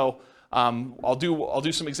 And so I'll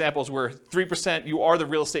do some examples where 3% you are the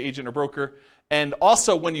real estate agent or broker. And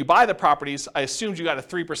also when you buy the properties, I assumed you got a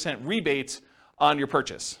 3% rebate on your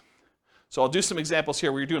purchase. So I'll do some examples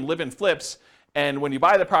here where you're doing live-in flips, and when you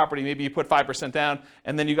buy the property, maybe you put 5% down,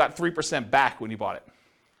 and then you got 3% back when you bought it.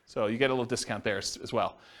 So you get a little discount there as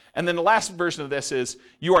well. And then the last version of this is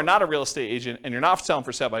you are not a real estate agent and you're not selling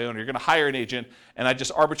for sale by owner. You're going to hire an agent, and I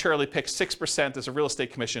just arbitrarily picked 6% as a real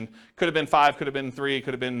estate commission. Could have been 5, could have been 3,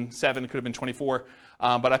 could have been 7, could have been 24.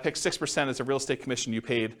 But I picked 6% as a real estate commission you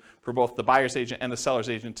paid for both the buyer's agent and the seller's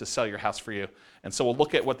agent to sell your house for you. And so we'll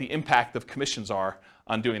look at what the impact of commissions are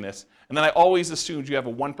on doing this. And then I always assumed you have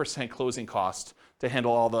a 1% closing cost to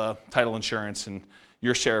handle all the title insurance and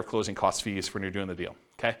your share of closing cost fees when you're doing the deal.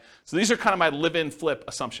 Okay? So these are kind of my live-in flip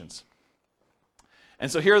assumptions.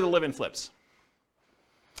 And so here are the live-in flips.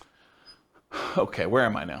 Okay, where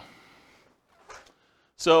am I now?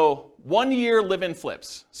 So 1 year live-in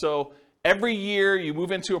flips. So every year you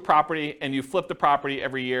move into a property and you flip the property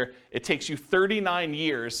every year. It takes you 39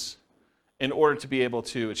 years in order to be able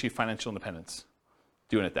to achieve financial independence,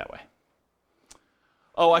 doing it that way.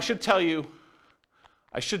 Oh, I should tell you,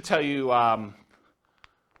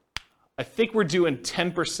 I think we're doing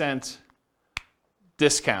 10%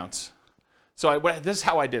 discounts. So this is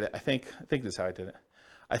how I did it. I think this is how I did it.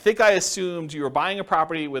 I think I assumed you were buying a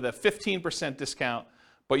property with a 15% discount,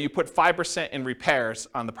 but you put 5% in repairs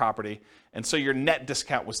on the property, and so your net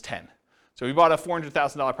discount was 10. So if you bought a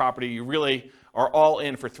 $400,000 property, you really are all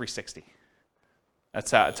in for $360,000.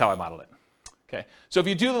 That's how I modeled it. Okay. So if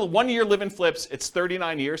you do the 1 year live-in flips, it's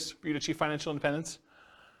 39 years for you to achieve financial independence.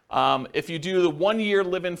 If you do the 1 year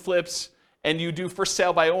live-in flips and you do for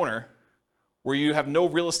sale by owner, where you have no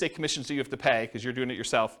real estate commissions that you have to pay because you're doing it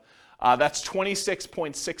yourself, that's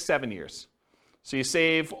 26.67 years. So you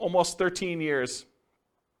save almost 13 years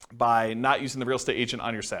by not using the real estate agent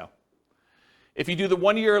on your sale. If you do the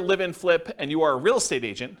 1 year live-in flip and you are a real estate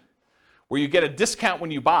agent, where you get a discount when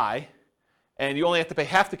you buy and you only have to pay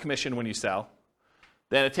half the commission when you sell,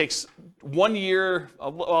 then it takes 1 year,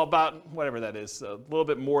 well, about whatever that is, a little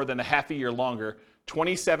bit more than a half a year longer,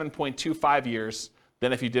 27.25 years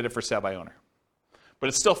than if you did it for sale by owner. But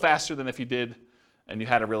it's still faster than if you did and you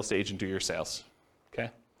had a real estate agent do your sales.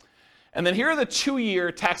 Okay? And then here are the 2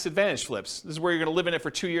 year tax advantage flips. This is where you're going to live in it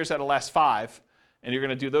for 2 years out of the last 5, and you're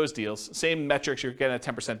going to do those deals. Same metrics, you're getting a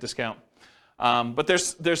 10% discount. But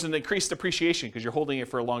there's an increased appreciation because you're holding it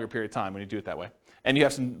for a longer period of time when you do it that way. And you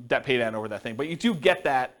have some debt pay down over that thing. But you do get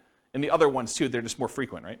that in the other ones too. They're just more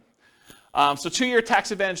frequent, right? So 2 year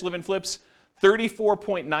tax advantage live-in flips,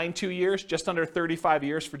 34.92 years, just under 35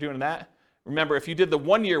 years for doing that. Remember, if you did the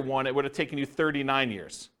 1 year one, it would have taken you 39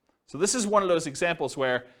 years. So this is one of those examples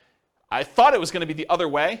where I thought it was going to be the other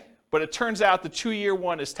way, but it turns out the 2 year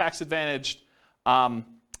one is tax advantaged.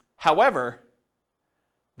 However,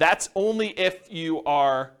 that's only if you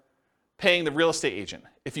are paying the real estate agent.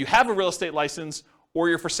 If you have a real estate license or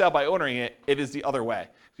you're for sale by owning it, it is the other way,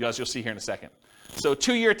 as you'll see here in a second. So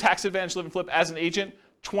 2 year tax advantage live and flip as an agent,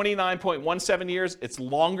 29.17 years. It's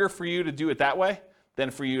longer for you to do it that way than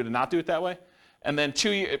for you to not do it that way. and then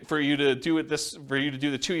 2 year for you to do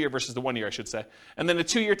the 2 year versus the 1 year, I should say. And then the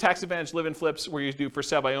 2 year tax advantage live-in flips where you do for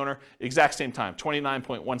sale by owner, exact same time,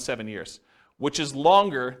 29.17 years, which is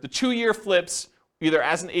longer. The 2 year flips, either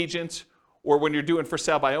as an agent or when you're doing for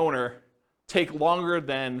sale by owner, take longer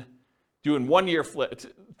than doing 1 year flips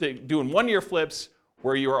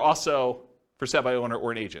where you are also for sale by owner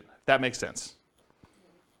or an agent. If that makes sense.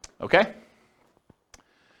 Okay?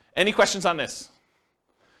 Any questions on this?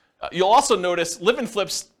 You'll also notice live-in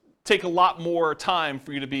flips take a lot more time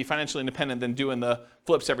for you to be financially independent than doing the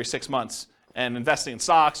flips every 6 months and investing in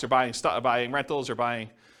stocks or buying rentals or buying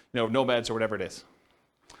nomads or whatever it is.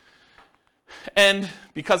 And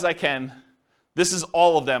because I can, this is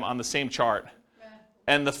all of them on the same chart.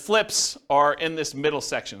 And the flips are in this middle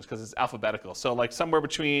section because it's alphabetical. So like somewhere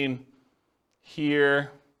between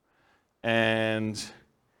here and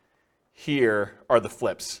here are the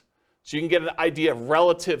flips. So you can get an idea of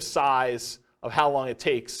relative size of how long it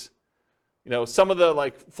takes. Some of the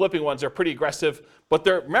like flipping ones are pretty aggressive, but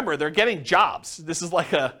remember, they're getting jobs. This is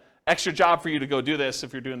like a extra job for you to go do this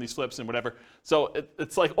if you're doing these flips and whatever. So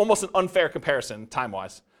it's like almost an unfair comparison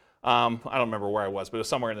time-wise. I don't remember where I was, but it was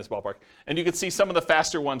somewhere in this ballpark. And you can see some of the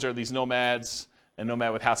faster ones are these nomads and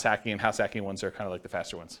nomad with house hacking, and house hacking ones are kind of like the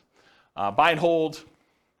faster ones. Buy and hold,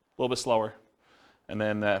 a little bit slower. And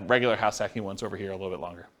then regular house hacking ones over here a little bit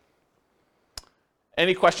longer.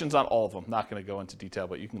 Any questions on all of them? Not going to go into detail,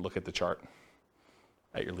 but you can look at the chart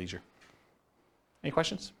at your leisure. Any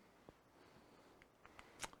questions?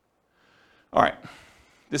 All right.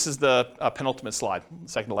 This is the penultimate slide,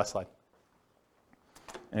 second to last slide.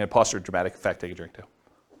 And pause for dramatic effect. Take a drink, too.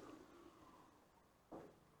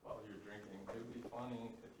 While you're drinking, it would be funny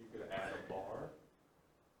if you could add a bar.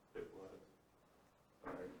 It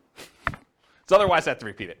would. Right. So otherwise, I have to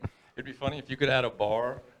repeat it. It'd be funny if you could add a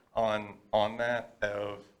bar on that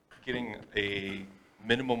of getting a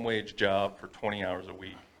minimum wage job for 20 hours a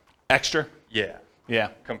week. Extra? Yeah. Yeah.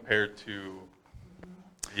 Compared to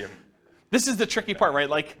the... This is the tricky part, right?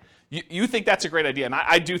 Like, you think that's a great idea, and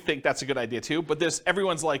I do think that's a good idea too, but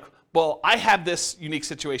everyone's like, well, I have this unique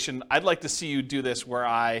situation. I'd like to see you do this where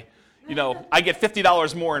I get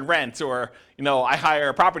 $50 more in rent, or, I hire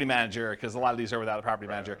a property manager, because a lot of these are without a property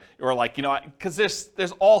manager, or like, because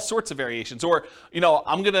there's all sorts of variations, or,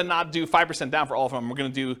 I'm going to not do 5% down for all of them. We're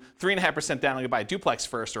going to do 3.5% down. I'm going to buy a duplex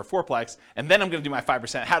first, or a fourplex, and then I'm going to do my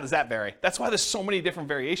 5%. How does that vary? That's why there's so many different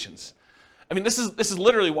variations. I mean, this is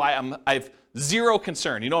literally why I've zero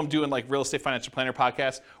concern. I'm doing like Real Estate Financial Planner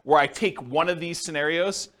podcast where I take one of these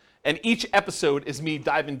scenarios, and each episode is me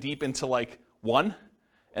diving deep into like one,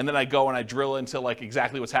 and then I go and I drill into like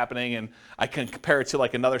exactly what's happening, and I can compare it to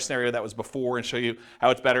like another scenario that was before and show you how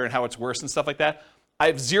it's better and how it's worse and stuff like that. I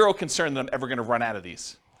have zero concern that I'm ever going to run out of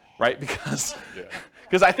these, right? Because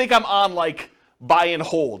I think I'm on like buy and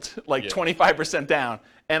hold, like 25% down.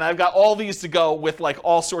 And I've got all these to go with like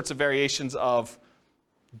all sorts of variations of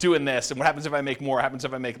doing this. And what happens if I make more? What happens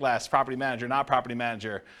if I make less? Property manager, not property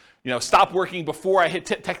manager. Stop working before I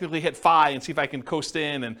technically hit FI and see if I can coast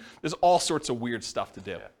in. And there's all sorts of weird stuff to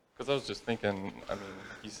do. Because I was just thinking,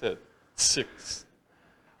 you said two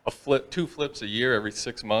flips a year every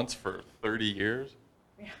 6 months for 30 years.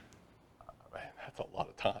 Yeah. Man, that's a lot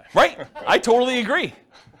of time. Right. I totally agree.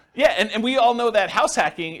 Yeah, and we all know that house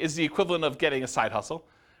hacking is the equivalent of getting a side hustle.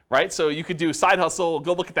 Right? So you could do side hustle,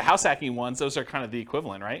 go look at the house hacking ones. Those are kind of the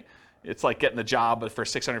equivalent, right? It's like getting a job for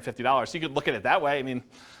 $650. So you could look at it that way.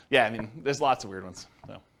 There's lots of weird ones.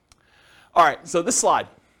 So. All right, so this slide.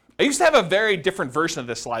 I used to have a very different version of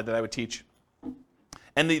this slide that I would teach.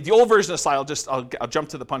 And the old version of the slide, I'll jump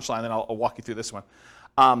to the punchline, then I'll walk you through this one.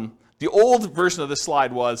 The old version of this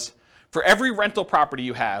slide was, for every rental property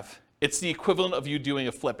you have, it's the equivalent of you doing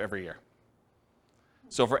a flip every year.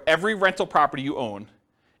 So for every rental property you own,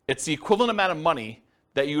 it's the equivalent amount of money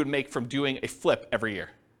that you would make from doing a flip every year.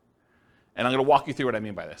 And I'm going to walk you through what I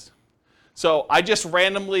mean by this. So I just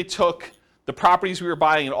randomly took the properties we were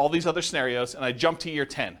buying in all these other scenarios, and I jumped to year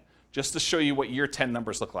 10, just to show you what year 10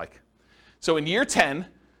 numbers look like. So in year 10,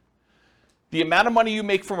 the amount of money you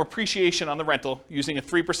make from appreciation on the rental, using a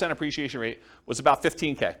 3% appreciation rate, was about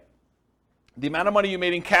 $15K. The amount of money you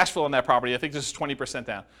made in cash flow on that property, I think this is 20%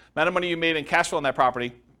 down. The amount of money you made in cash flow on that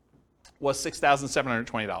property was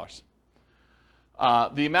 $6,720.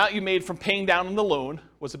 The amount you made from paying down on the loan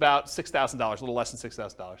was about $6,000, a little less than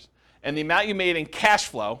 $6,000. And the amount you made in cash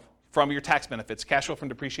flow from your tax benefits, cash flow from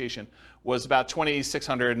depreciation, was about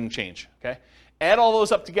 $2,600 and change. Okay? Add all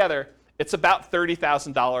those up together, it's about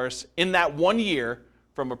 $30,000 in that 1 year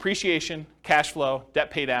from appreciation, cash flow,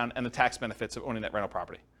 debt pay down, and the tax benefits of owning that rental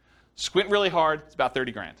property. Squint really hard, it's about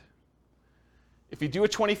 30 grand. If you do a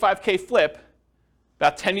 25K flip,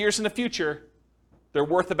 About 10 years in the future, they're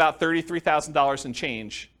worth about $33,000 in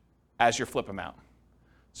change as your flip amount.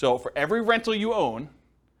 So for every rental you own,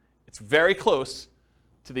 it's very close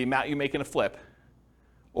to the amount you make in a flip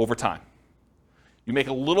over time. You make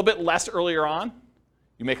a little bit less earlier on,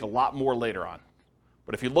 you make a lot more later on.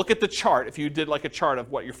 But if you look at the chart, if you did like a chart of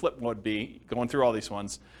what your flip would be, going through all these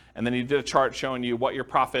ones, and then you did a chart showing you what your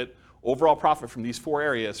profit, overall profit from these 4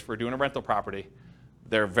 areas for doing a rental property,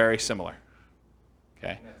 they're very similar.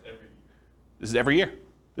 Okay? And that's every year. This is every year.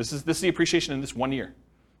 This is the appreciation in this 1 year.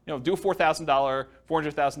 You know, do a $4,000,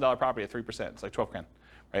 $400,000 property at 3%. It's like 12 grand,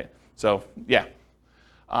 right? So yeah.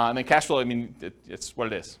 And then cash flow, I mean, it's what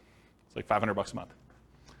it is. It's like $500 a month.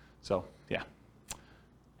 So yeah.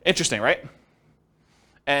 Interesting, right?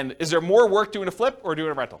 And is there more work doing a flip or doing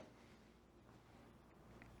a rental?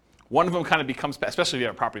 One of them kind of becomes, especially if you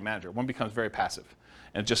have a property manager, one becomes very passive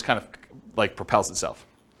and it just kind of like propels itself.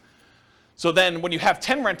 So then when you have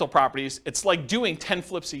 10 rental properties, it's like doing 10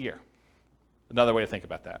 flips a year. Another way to think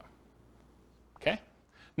about that. Okay?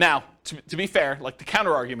 Now, to be fair, like the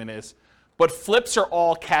counter argument is, but flips are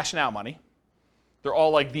all cash now money. They're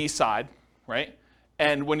all like the side, right?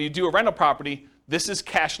 And when you do a rental property, this is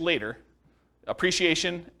cash later.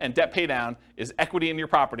 Appreciation and debt pay down is equity in your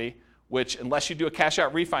property, which unless you do a cash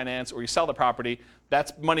out refinance or you sell the property,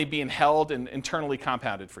 that's money being held and internally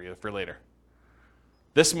compounded for you for later.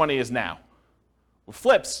 This money is now. With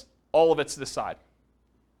flips, all of it's this side.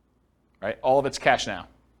 Right? All of it's cash now.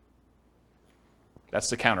 That's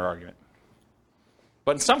the counter argument.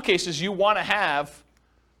 But in some cases, you want to have,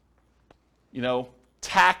 you know,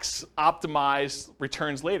 tax optimized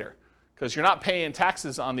returns later, because you're not paying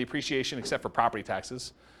taxes on the appreciation except for property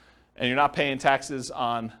taxes, and you're not paying taxes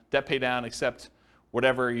on debt pay down except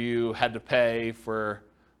whatever you had to pay for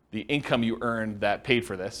the income you earned that paid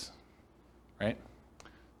for this, right?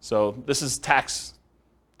 So this is tax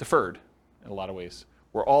deferred in a lot of ways,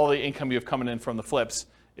 where all the income you have coming in from the flips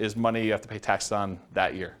is money you have to pay taxes on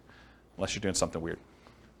that year, unless you're doing something weird,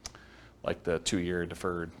 like the 2-year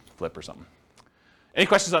deferred flip or something. Any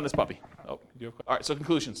questions on this puppy? Oh, all right, so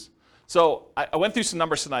conclusions. So I went through some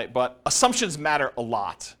numbers tonight, but assumptions matter a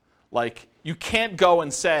lot. Like, you can't go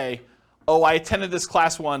and say, oh, I attended this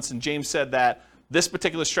class once and James said that this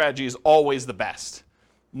particular strategy is always the best.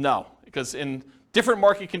 No, because in different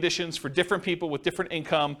market conditions for different people with different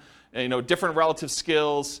income, you know, different relative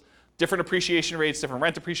skills, different appreciation rates, different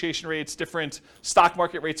rent appreciation rates, different stock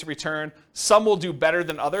market rates of return. Some will do better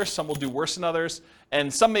than others, some will do worse than others,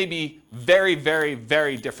 and some may be very, very,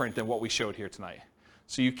 very different than what we showed here tonight.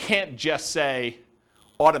 So you can't just say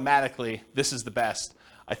automatically this is the best.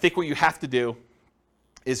 I think what you have to do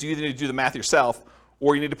is you either need to do the math yourself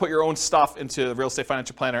or you need to put your own stuff into the Real Estate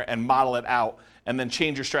Financial Planner and model it out and then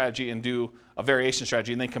change your strategy and do a variation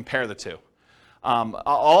strategy and then compare the two. I'll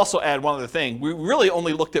also add one other thing. We really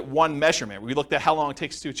only looked at one measurement. We looked at how long it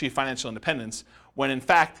takes to achieve financial independence, when in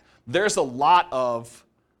fact, there's a lot of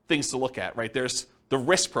things to look at, right? There's the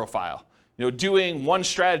risk profile. You know, doing one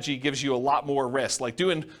strategy gives you a lot more risk. Like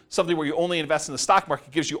doing something where you only invest in the stock market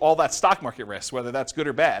gives you all that stock market risk, whether that's good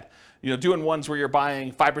or bad. You know, doing ones where you're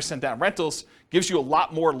buying 5% down rentals gives you a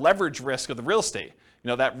lot more leverage risk of the real estate. You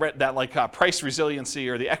know, that price resiliency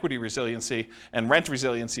or the equity resiliency and rent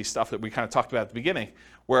resiliency stuff that we kind of talked about at the beginning,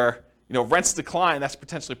 where, you know, rents decline, that's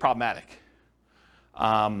potentially problematic.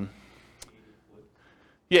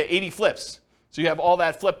 80 flips. So you have all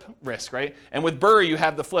that flip risk, right? And with BRRRR, you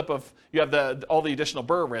have the flip of, you have all the additional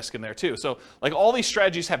BRRRR risk in there too. So like all these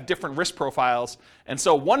strategies have different risk profiles. And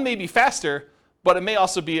so one may be faster, but it may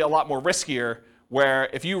also be a lot more riskier, where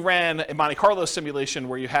if you ran a Monte Carlo simulation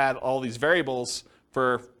where you had all these variables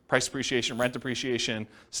for price appreciation, rent appreciation,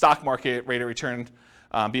 stock market rate of return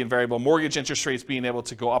being variable, mortgage interest rates being able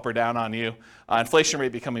to go up or down on you, inflation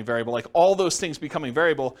rate becoming variable, like all those things becoming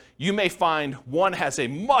variable, you may find one has a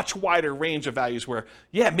much wider range of values where,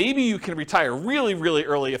 yeah, maybe you can retire really, really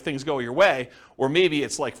early if things go your way, or maybe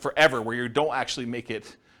it's like forever where you don't actually make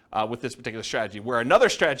it with this particular strategy, where another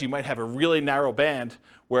strategy might have a really narrow band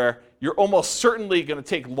where you're almost certainly going to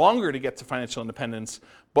take longer to get to financial independence,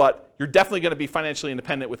 but you're definitely going to be financially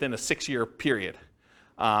independent within a 6-year period.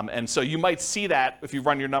 And so you might see that if you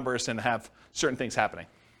run your numbers and have certain things happening.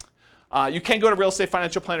 You can go to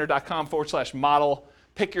realestatefinancialplanner.com/model,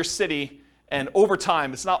 pick your city, and over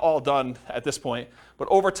time, it's not all done at this point, but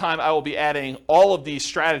over time I will be adding all of these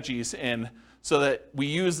strategies in so that we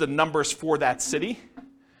use the numbers for that city,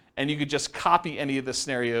 and you could just copy any of the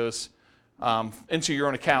scenarios into your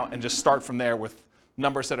own account and just start from there with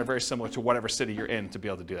numbers that are very similar to whatever city you're in to be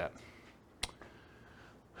able to do that.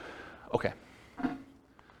 Okay.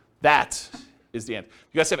 That is the end.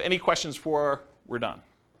 You guys have any questions before we're done.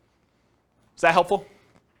 Is that helpful?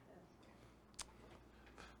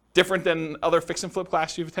 Different than other fix and flip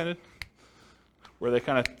classes you've attended, where they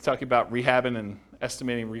kind of talk about rehabbing and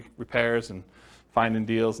estimating repairs and finding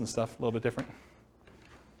deals and stuff, a little bit different?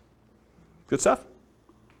 Good stuff?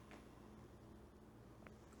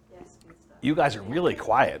 Yes, good stuff. You guys are really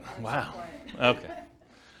quiet. Wow. Okay.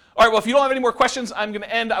 All right, well, if you don't have any more questions, I'm going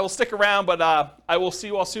to end. I will stick around, but I will see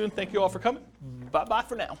you all soon. Thank you all for coming. Bye-bye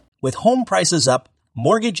for now. With home prices up,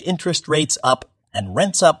 mortgage interest rates up, and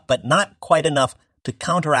rents up, but not quite enough to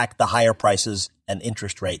counteract the higher prices and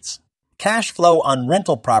interest rates, cash flow on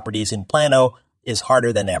rental properties in Plano is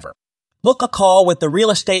harder than ever. Book a call with the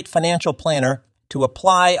Real Estate Financial Planner to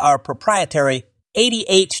apply our proprietary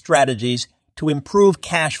 88 strategies to improve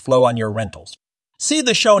cash flow on your rentals. See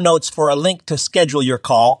the show notes for a link to schedule your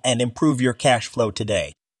call and improve your cash flow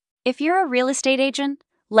today. If you're a real estate agent,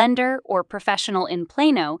 lender, or professional in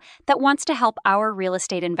Plano that wants to help our real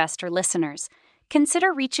estate investor listeners,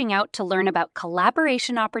 consider reaching out to learn about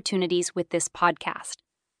collaboration opportunities with this podcast.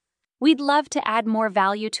 We'd love to add more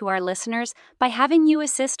value to our listeners by having you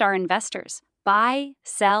assist our investors buy,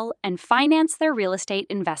 sell, and finance their real estate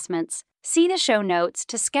investments. See the show notes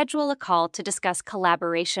to schedule a call to discuss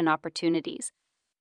collaboration opportunities.